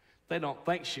 They don't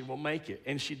think she will make it,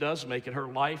 and she does make it. Her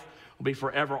life will be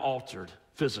forever altered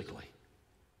physically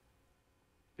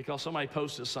because somebody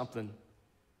posted something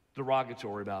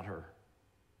derogatory about her.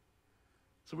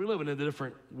 So we live in a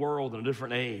different world and a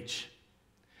different age,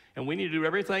 and we need to do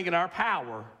everything in our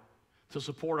power to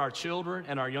support our children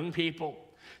and our young people,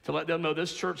 to let them know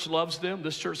this church loves them,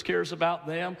 this church cares about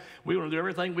them. We want to do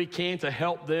everything we can to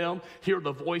help them hear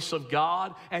the voice of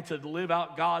God and to live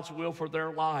out God's will for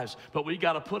their lives. But we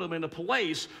got to put them in a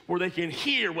place where they can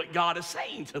hear what God is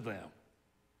saying to them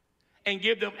and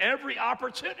give them every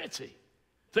opportunity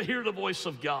to hear the voice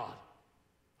of God.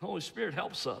 The Holy Spirit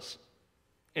helps us,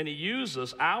 and He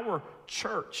uses our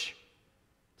church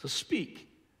to speak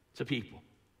to people.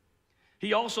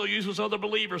 He also uses other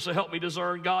believers to help me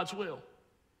discern God's will.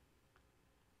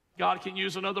 God can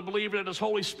use another believer that is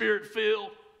Holy Spirit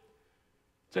filled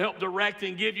to help direct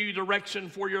and give you direction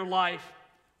for your life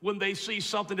when they see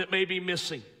something that may be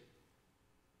missing.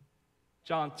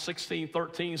 John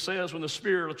 16:13 says, when the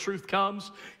Spirit of truth comes,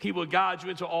 He will guide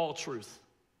you into all truth.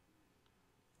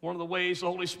 One of the ways the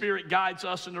Holy Spirit guides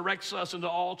us and directs us into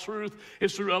all truth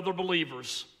is through other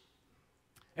believers.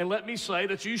 And let me say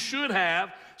that you should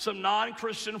have some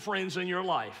non-Christian friends in your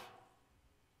life.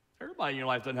 Everybody in your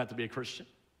life doesn't have to be a Christian.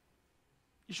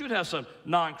 You should have some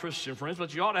non-Christian friends,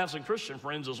 but you ought to have some Christian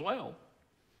friends as well.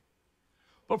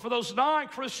 But for those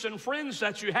non-Christian friends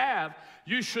that you have,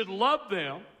 you should love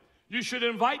them, you should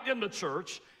invite them to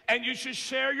church, and you should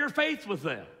share your faith with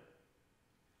them.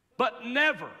 But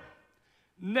never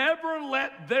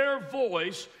let their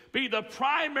voice be the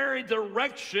primary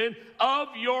direction of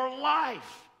your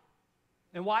life.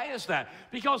 And why is that?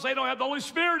 Because they don't have the Holy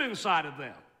Spirit inside of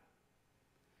them.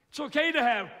 It's okay to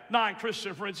have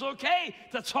non-Christian friends. It's okay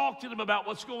to talk to them about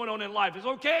what's going on in life. It's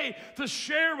okay to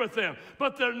share with them.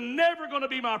 But they're never going to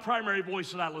be my primary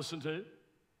voice that I listen to.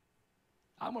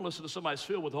 I'm going to listen to somebody who's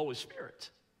filled with the Holy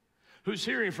Spirit, who's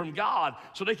hearing from God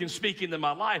so they can speak into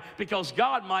my life, because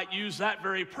God might use that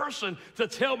very person to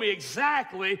tell me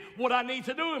exactly what I need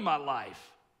to do in my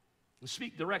life and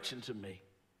speak direction to me.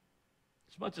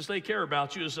 As much as they care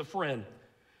about you as a friend,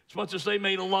 as much as they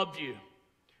may love you,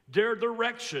 their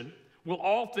direction will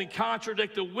often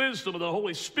contradict the wisdom of the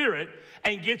Holy Spirit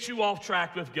and get you off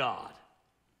track with God.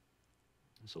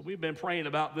 And so we've been praying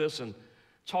about this and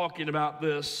talking about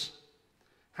this.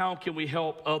 How can we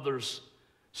help others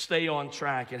stay on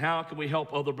track, and how can we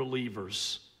help other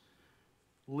believers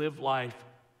live life,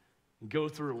 go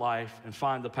through life, and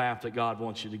find the path that God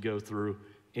wants you to go through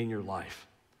in your life?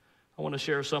 I want to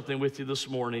share something with you this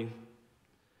morning.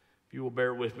 If you will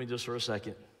bear with me just for a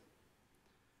second.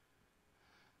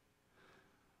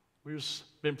 We've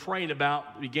been praying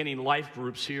about beginning life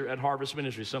groups here at Harvest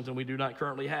Ministries. Something we do not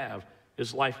currently have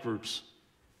is life groups.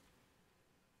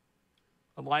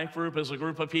 A life group is a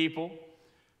group of people,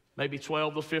 maybe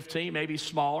 12 to 15, maybe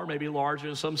smaller, maybe larger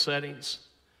in some settings,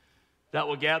 that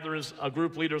will gather in a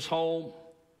group leader's home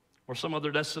or some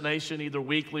other destination, either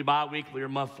weekly, bi-weekly, or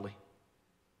monthly.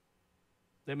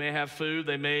 They may have food.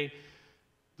 They may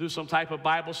do some type of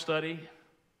Bible study.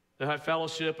 They'll have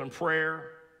fellowship and prayer.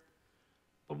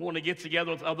 But we want to get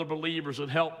together with other believers and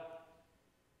help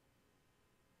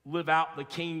live out the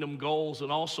kingdom goals and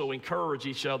also encourage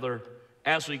each other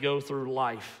as we go through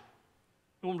life.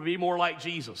 We want to be more like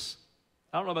Jesus.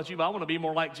 I don't know about you, but I want to be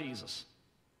more like Jesus.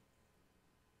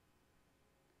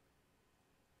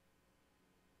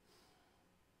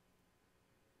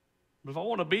 But if I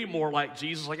want to be more like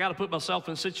Jesus, I got to put myself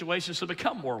in situations to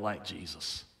become more like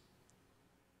Jesus.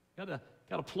 Got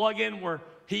to plug in where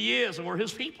He is and where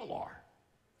His people are.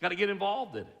 Got to get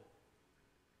involved in it.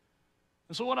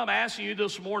 And so what I'm asking you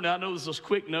this morning, I know this is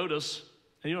quick notice,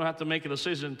 and you don't have to make a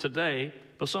decision today,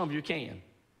 but some of you can.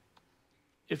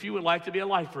 If you would like to be a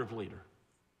life group leader,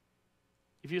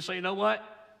 if you say, you know what,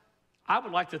 I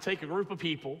would like to take a group of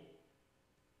people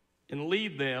and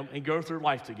lead them and go through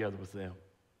life together with them,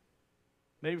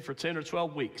 maybe for 10 or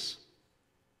 12 weeks.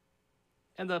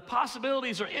 And the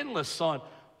possibilities are endless on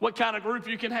what kind of group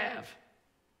you can have.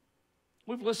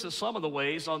 We've listed some of the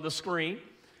ways on the screen.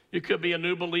 It could be a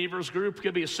new believers group, it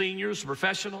could be a seniors,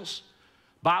 professionals,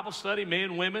 Bible study,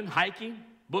 men, women, hiking,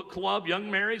 book club, young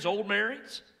marrieds, old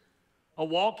marrieds, a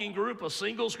walking group, a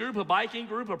singles group, a biking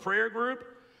group, a prayer group,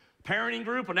 parenting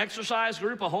group, an exercise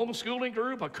group, a homeschooling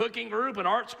group, a cooking group, an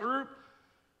arts group.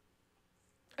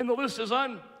 And the list is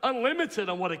unlimited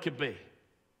on what it could be.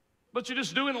 But you're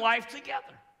just doing life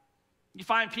together. You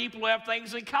find people who have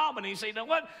things in common, and you say, you know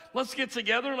what? Let's get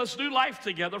together and let's do life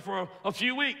together for a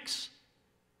few weeks.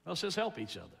 Let's just help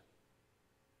each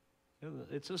other.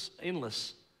 It's just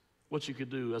endless what you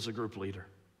could do as a group leader.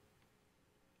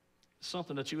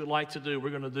 Something that you would like to do.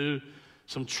 We're going to do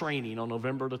some training on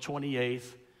November the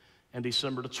 28th and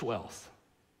December the 12th.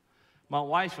 My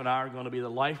wife and I are going to be the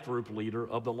life group leader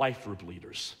of the life group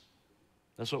leaders.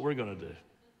 That's what we're going to do.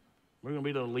 We're going to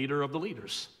be the leader of the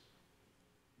leaders.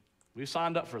 We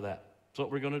signed up for that. That's what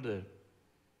we're going to do.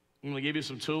 I'm going to give you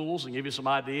some tools and give you some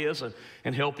ideas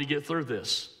and help you get through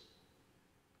this.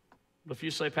 But if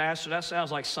you say, Pastor, that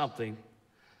sounds like something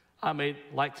I may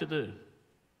like to do.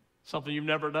 Something you've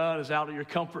never done is out of your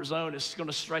comfort zone. It's going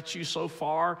to stretch you so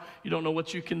far, you don't know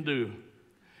what you can do.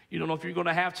 You don't know if you're going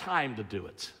to have time to do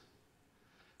it.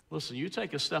 Listen, you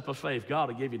take a step of faith, God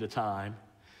will give you the time,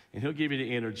 and He'll give you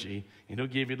the energy, and He'll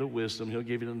give you the wisdom, He'll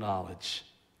give you the knowledge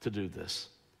to do this.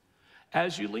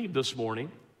 As you leave this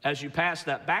morning, as you pass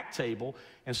that back table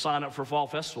and sign up for Fall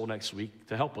Festival next week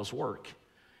to help us work,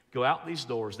 go out these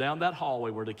doors, down that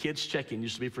hallway where the kids' check-in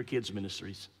used to be for kids'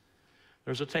 ministries.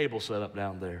 There's a table set up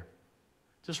down there.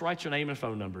 Just write your name and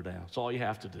phone number down. That's all you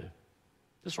have to do.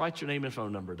 Just write your name and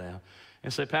phone number down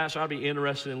and say, Pastor, I'd be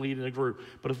interested in leading a group.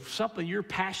 But if something you're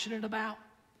passionate about,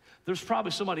 there's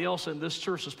probably somebody else in this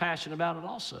church that's passionate about it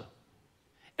also.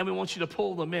 And we want you to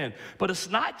pull them in. But it's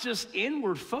not just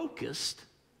inward focused.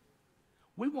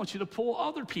 We want you to pull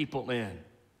other people in.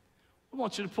 We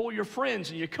want you to pull your friends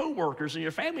and your coworkers and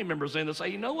your family members in and say,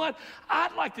 you know what?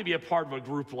 I'd like to be a part of a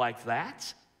group like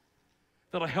that.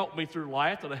 That'll help me through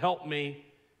life. That'll help me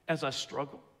as I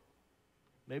struggle.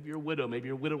 Maybe you're a widow. Maybe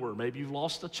you're a widower. Maybe you've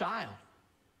lost a child.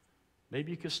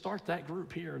 Maybe you could start that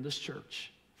group here in this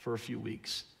church for a few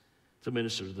weeks to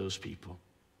minister to those people.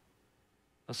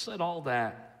 I said all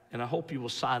that, and I hope you will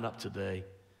sign up today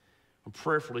and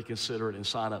prayerfully consider it and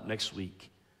sign up next week.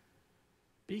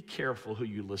 Be careful who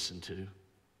you listen to.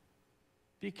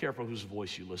 Be careful whose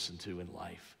voice you listen to in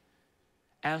life.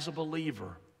 As a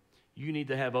believer, you need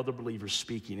to have other believers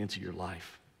speaking into your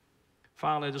life.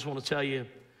 Finally, I just want to tell you,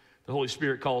 the Holy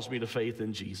Spirit calls me to faith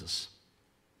in Jesus.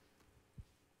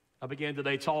 I began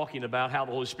today talking about how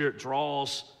the Holy Spirit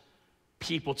draws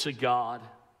people to God.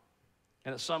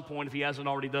 And at some point, if He hasn't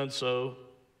already done so,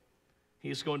 He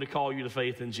is going to call you to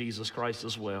faith in Jesus Christ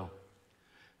as well.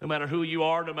 No matter who you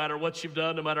are, no matter what you've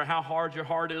done, no matter how hard your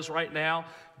heart is right now,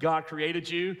 God created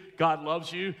you, God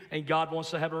loves you, and God wants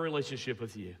to have a relationship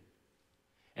with you.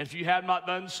 And if you have not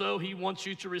done so, He wants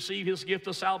you to receive His gift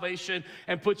of salvation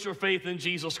and put your faith in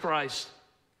Jesus Christ.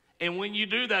 And when you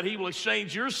do that, He will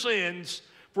exchange your sins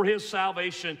for His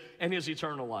salvation and His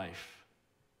eternal life.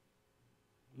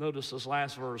 Notice this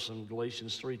last verse in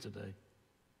Galatians 3 today.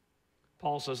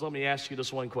 Paul says, let me ask you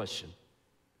this one question.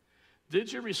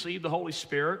 Did you receive the Holy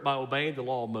Spirit by obeying the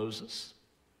law of Moses?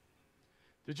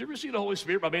 Did you receive the Holy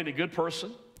Spirit by being a good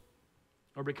person?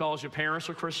 Or because your parents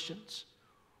were Christians?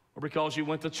 Or because you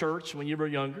went to church when you were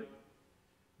younger?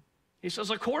 He says,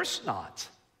 of course not.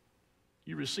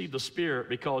 You received the Spirit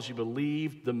because you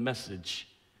believed the message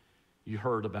you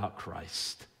heard about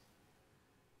Christ.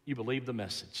 You believed the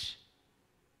message.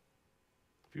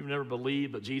 If you've never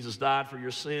believed that Jesus died for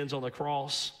your sins on the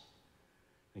cross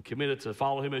and committed to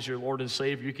follow Him as your Lord and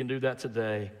Savior, you can do that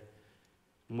today.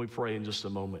 And we pray in just a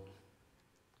moment.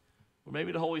 Or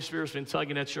maybe the Holy Spirit's been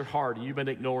tugging at your heart and you've been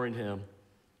ignoring Him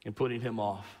and putting Him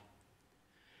off.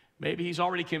 Maybe He's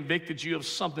already convicted you of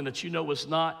something that you know is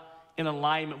not in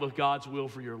alignment with God's will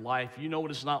for your life. You know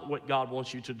it's not what God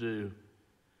wants you to do.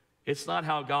 It's not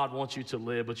how God wants you to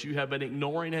live, but you have been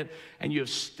ignoring it and you have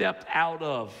stepped out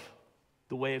of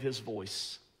the way of His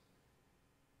voice.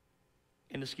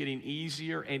 And it's getting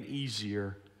easier and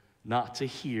easier not to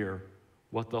hear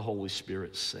what the Holy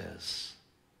Spirit says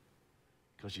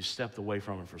because you stepped away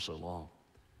from Him for so long.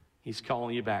 He's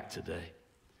calling you back today.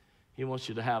 He wants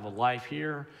you to have a life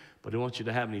here, but He wants you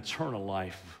to have an eternal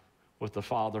life with the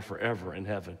Father forever in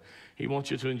heaven. He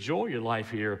wants you to enjoy your life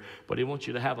here, but He wants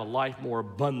you to have a life more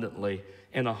abundantly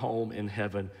in a home in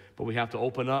heaven. But we have to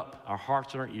open up our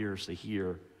hearts and our ears to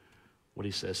hear what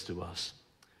He says to us.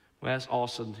 Well, ask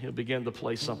Austin, he'll begin to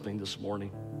play something this morning.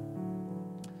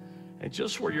 And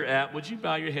just where you're at, would you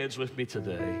bow your heads with me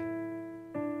today?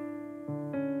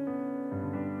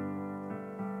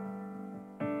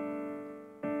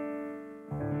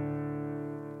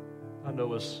 I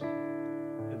know as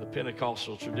in the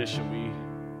Pentecostal tradition,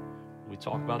 we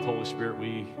talk about the Holy Spirit,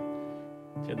 we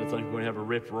tend to think we're going to have a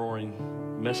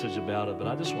rip-roaring message about it, but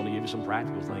I just want to give you some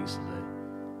practical things today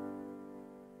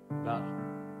about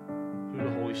who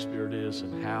the Holy Holy Spirit is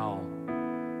and how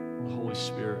the Holy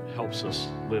Spirit helps us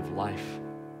live life.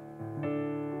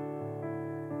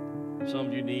 Some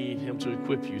of you need Him to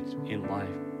equip you in life.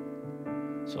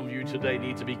 Some of you today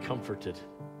need to be comforted.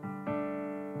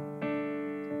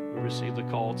 We received a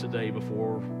call today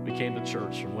before we came to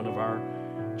church from one of our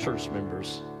church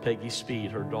members, Peggy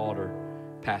Speed. Her daughter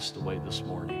passed away this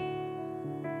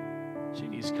morning. She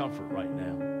needs comfort right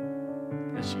now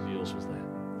as she deals with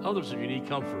that. Others of you need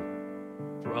comfort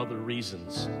for other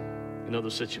reasons in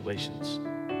other situations.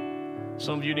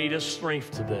 Some of you need His strength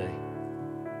today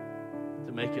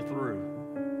to make it through.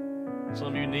 Some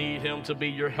of you need Him to be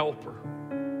your helper,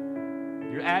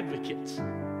 your advocate.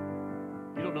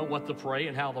 You don't know what to pray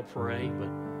and how to pray, but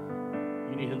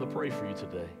you need Him to pray for you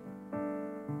today.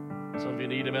 Some of you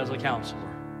need Him as a counselor.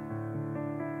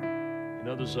 And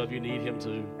others of you need Him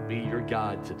to be your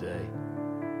guide today,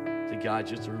 to guide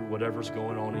you through whatever's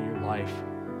going on in your life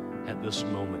at this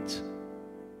moment.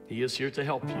 He is here to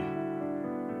help you.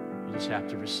 You just have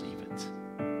to receive it.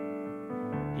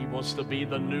 He wants to be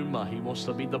the pneuma. He wants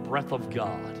to be the breath of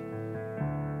God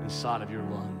inside of your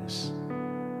lungs,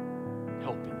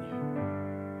 helping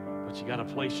you. But you got to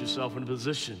place yourself in a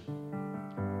position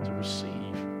to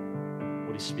receive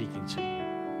what He's speaking to you.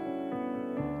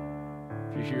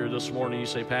 If you're here this morning, you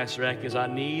say, Pastor Atkins, I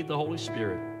need the Holy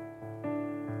Spirit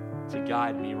to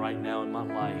guide me right now in my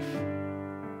life,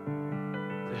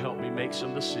 to help me make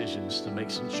some decisions, to make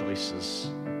some choices,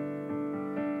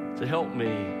 to help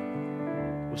me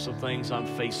with some things I'm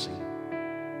facing.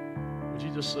 Would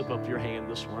you just slip up your hand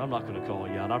this morning? I'm not going to call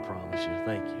you out, I promise you.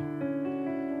 Thank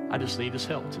you. I just need His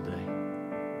help today.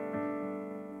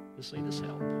 Just need His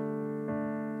help.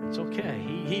 It's okay.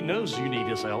 He knows you need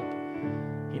His help.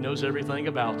 He knows everything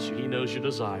about you. He knows your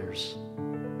desires.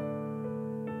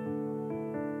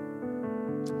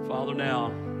 Father,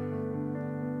 now,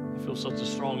 I feel such a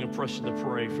strong impression to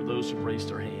pray for those who raised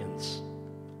their hands.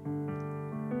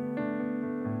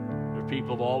 There are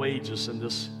people of all ages in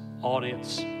this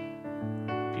audience,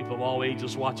 people of all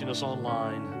ages watching us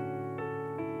online.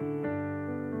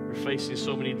 We're facing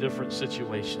so many different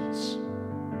situations.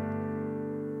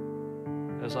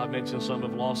 As I mentioned, some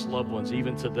have lost loved ones.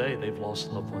 Even today, they've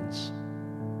lost loved ones.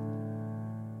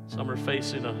 Some are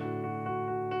facing a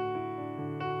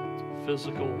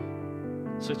physical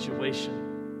situation.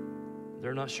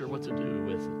 They're not sure what to do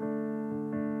with it.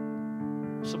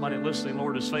 Somebody listening,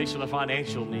 Lord, is facing a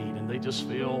financial need, and they just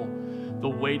feel the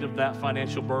weight of that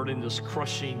financial burden just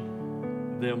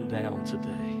crushing them down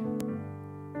today.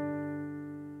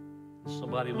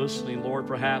 Somebody listening, Lord,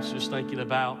 perhaps just thinking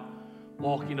about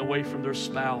walking away from their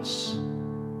spouse,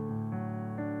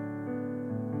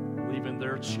 leaving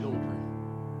their children,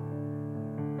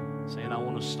 saying, I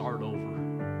want to start over.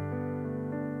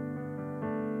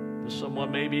 There's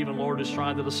someone maybe even, Lord, is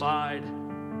trying to decide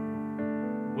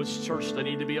which church they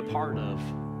need to be a part of,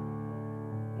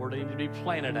 where they need to be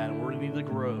planted at, and where they need to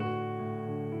grow.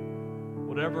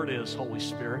 Whatever it is, Holy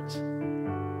Spirit,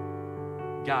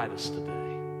 guide us today.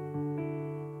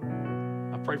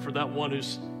 I pray for that one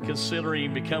who's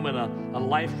considering becoming a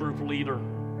life group leader.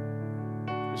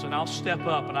 Who said, I'll step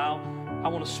up and I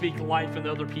want to speak life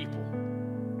into other people.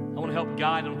 I want to help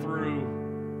guide them through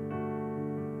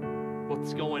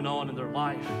what's going on in their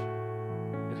life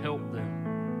and help them.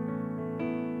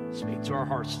 Speak to our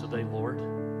hearts today, Lord.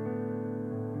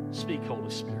 Speak, Holy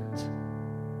Spirit.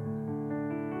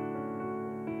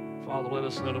 Father, let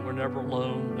us know that we're never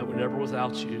alone, that we're never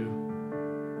without you.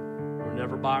 We're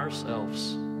never by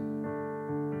ourselves.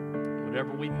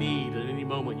 Whatever we need at any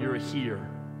moment, you're here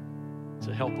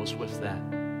to help us with that.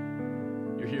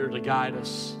 You're here to guide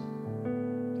us,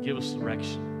 to give us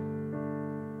direction.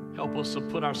 Help us to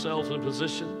put ourselves in a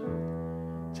position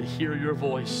to hear your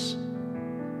voice,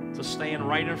 to stand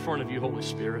right in front of you, Holy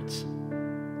Spirit.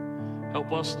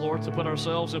 Help us, Lord, to put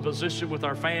ourselves in position with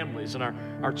our families and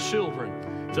our children,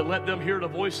 to let them hear the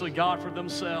voice of God for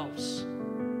themselves.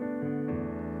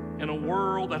 In a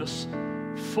world that is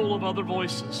full of other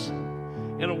voices,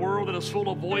 in a world that is full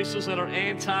of voices that are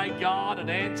anti-God and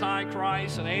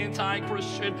anti-Christ and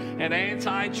anti-Christian and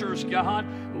anti-church, God,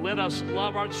 let us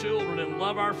love our children and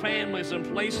love our families and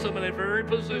place them in a very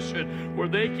position where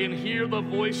they can hear the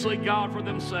voice of God for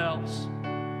themselves.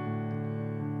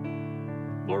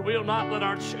 Lord, we will not let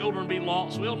our children be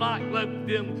lost. We will not let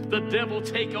the devil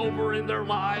take over in their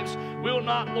lives. We will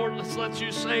not, Lord, let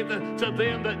you say that to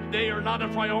them that they are not a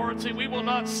priority. We will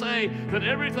not say that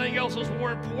everything else is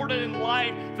more important in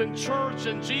life than church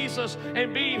and Jesus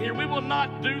and being here. We will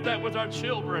not do that with our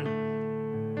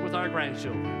children, with our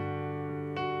grandchildren.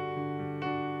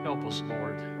 Help us,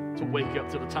 Lord, to wake up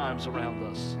to the times around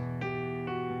us.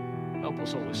 Help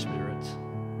us, Holy Spirit,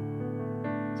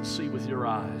 to see with your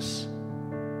eyes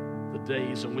the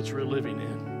days in which we're living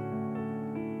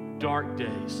in. Dark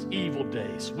days, evil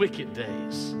days, wicked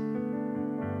days.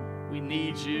 We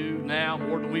need you now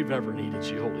more than we've ever needed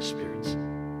you, Holy Spirit.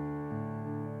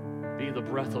 Be the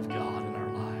breath of God in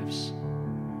our lives.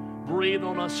 Breathe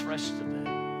on us fresh today.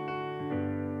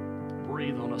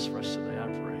 Breathe on us fresh today, I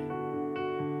pray.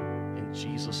 In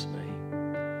Jesus' name.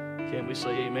 Can we say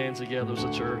amen together as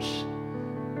a church?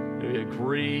 We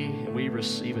agree and we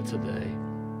receive it today.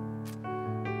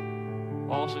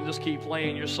 Also, just keep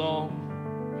playing your song.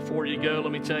 Before you go,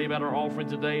 let me tell you about our offering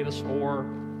today. It is for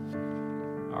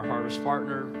our harvest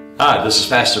partner. Hi, this is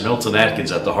Pastor Milton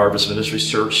Atkins at the Harvest Ministries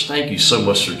Church. Thank you so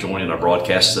much for joining our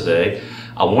broadcast today.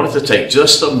 I wanted to take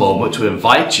just a moment to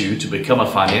invite you to become a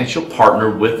financial partner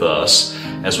with us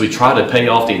as we try to pay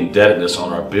off the indebtedness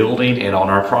on our building and on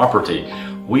our property.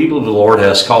 We believe the Lord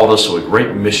has called us to a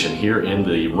great mission here in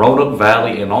the Roanoke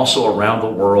Valley and also around the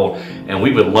world, and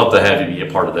we would love to have you be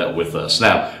a part of that with us.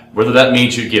 Now, whether that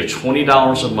means you give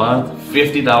 $20 a month,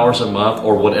 $50 a month,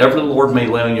 or whatever the Lord may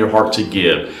lay on your heart to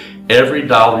give, every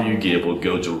dollar you give will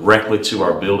go directly to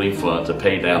our building fund to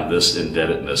pay down this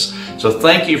indebtedness. So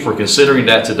thank you for considering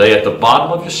that today. At the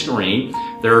bottom of your screen,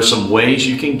 there are some ways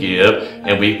you can give,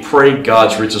 and we pray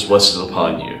God's richest blessings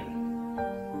upon you.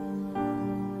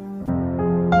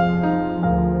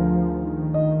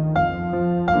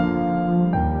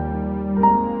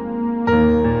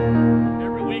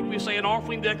 Every week we say an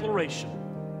offering declaration.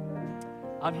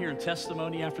 I'm hearing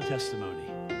testimony after testimony.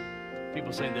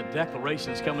 People saying that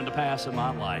declaration is coming to pass in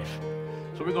my life.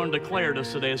 So we're going to declare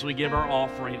this today as we give our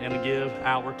offering and give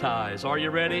our tithes. Are you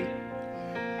ready?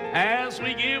 As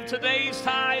we give today's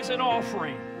tithes and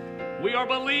offering, we are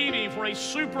believing for a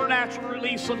supernatural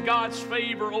release of God's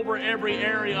favor over every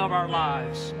area of our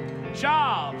lives.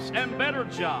 Jobs and better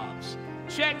jobs,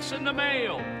 checks in the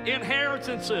mail,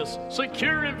 inheritances,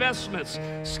 secure investments,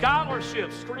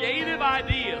 scholarships, creative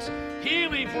ideas,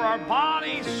 healing for our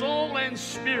body, soul, and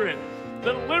spirit,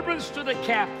 deliverance to the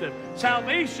captive,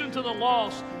 salvation to the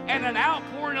lost, and an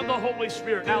outpouring of the Holy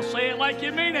Spirit. Now say it like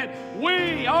you mean it.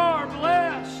 We are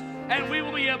blessed, and we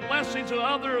will be a blessing to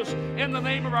others in the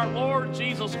name of our Lord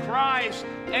Jesus Christ.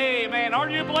 Amen. Are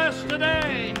you blessed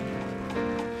today?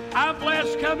 I'm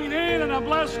blessed coming in and I'm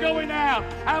blessed going out.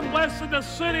 I'm blessed in the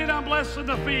city and I'm blessed in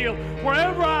the field.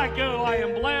 Wherever I go, I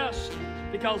am blessed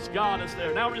because God is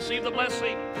there. Now receive the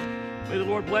blessing. May the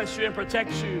Lord bless you and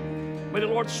protect you. May the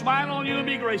Lord smile on you and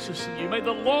be gracious to you. May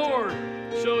the Lord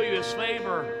show you his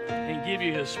favor and give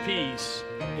you his peace.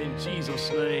 In Jesus'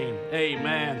 name,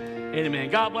 amen. Amen.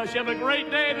 God bless you. Have a great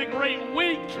day and a great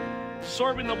week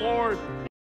serving the Lord.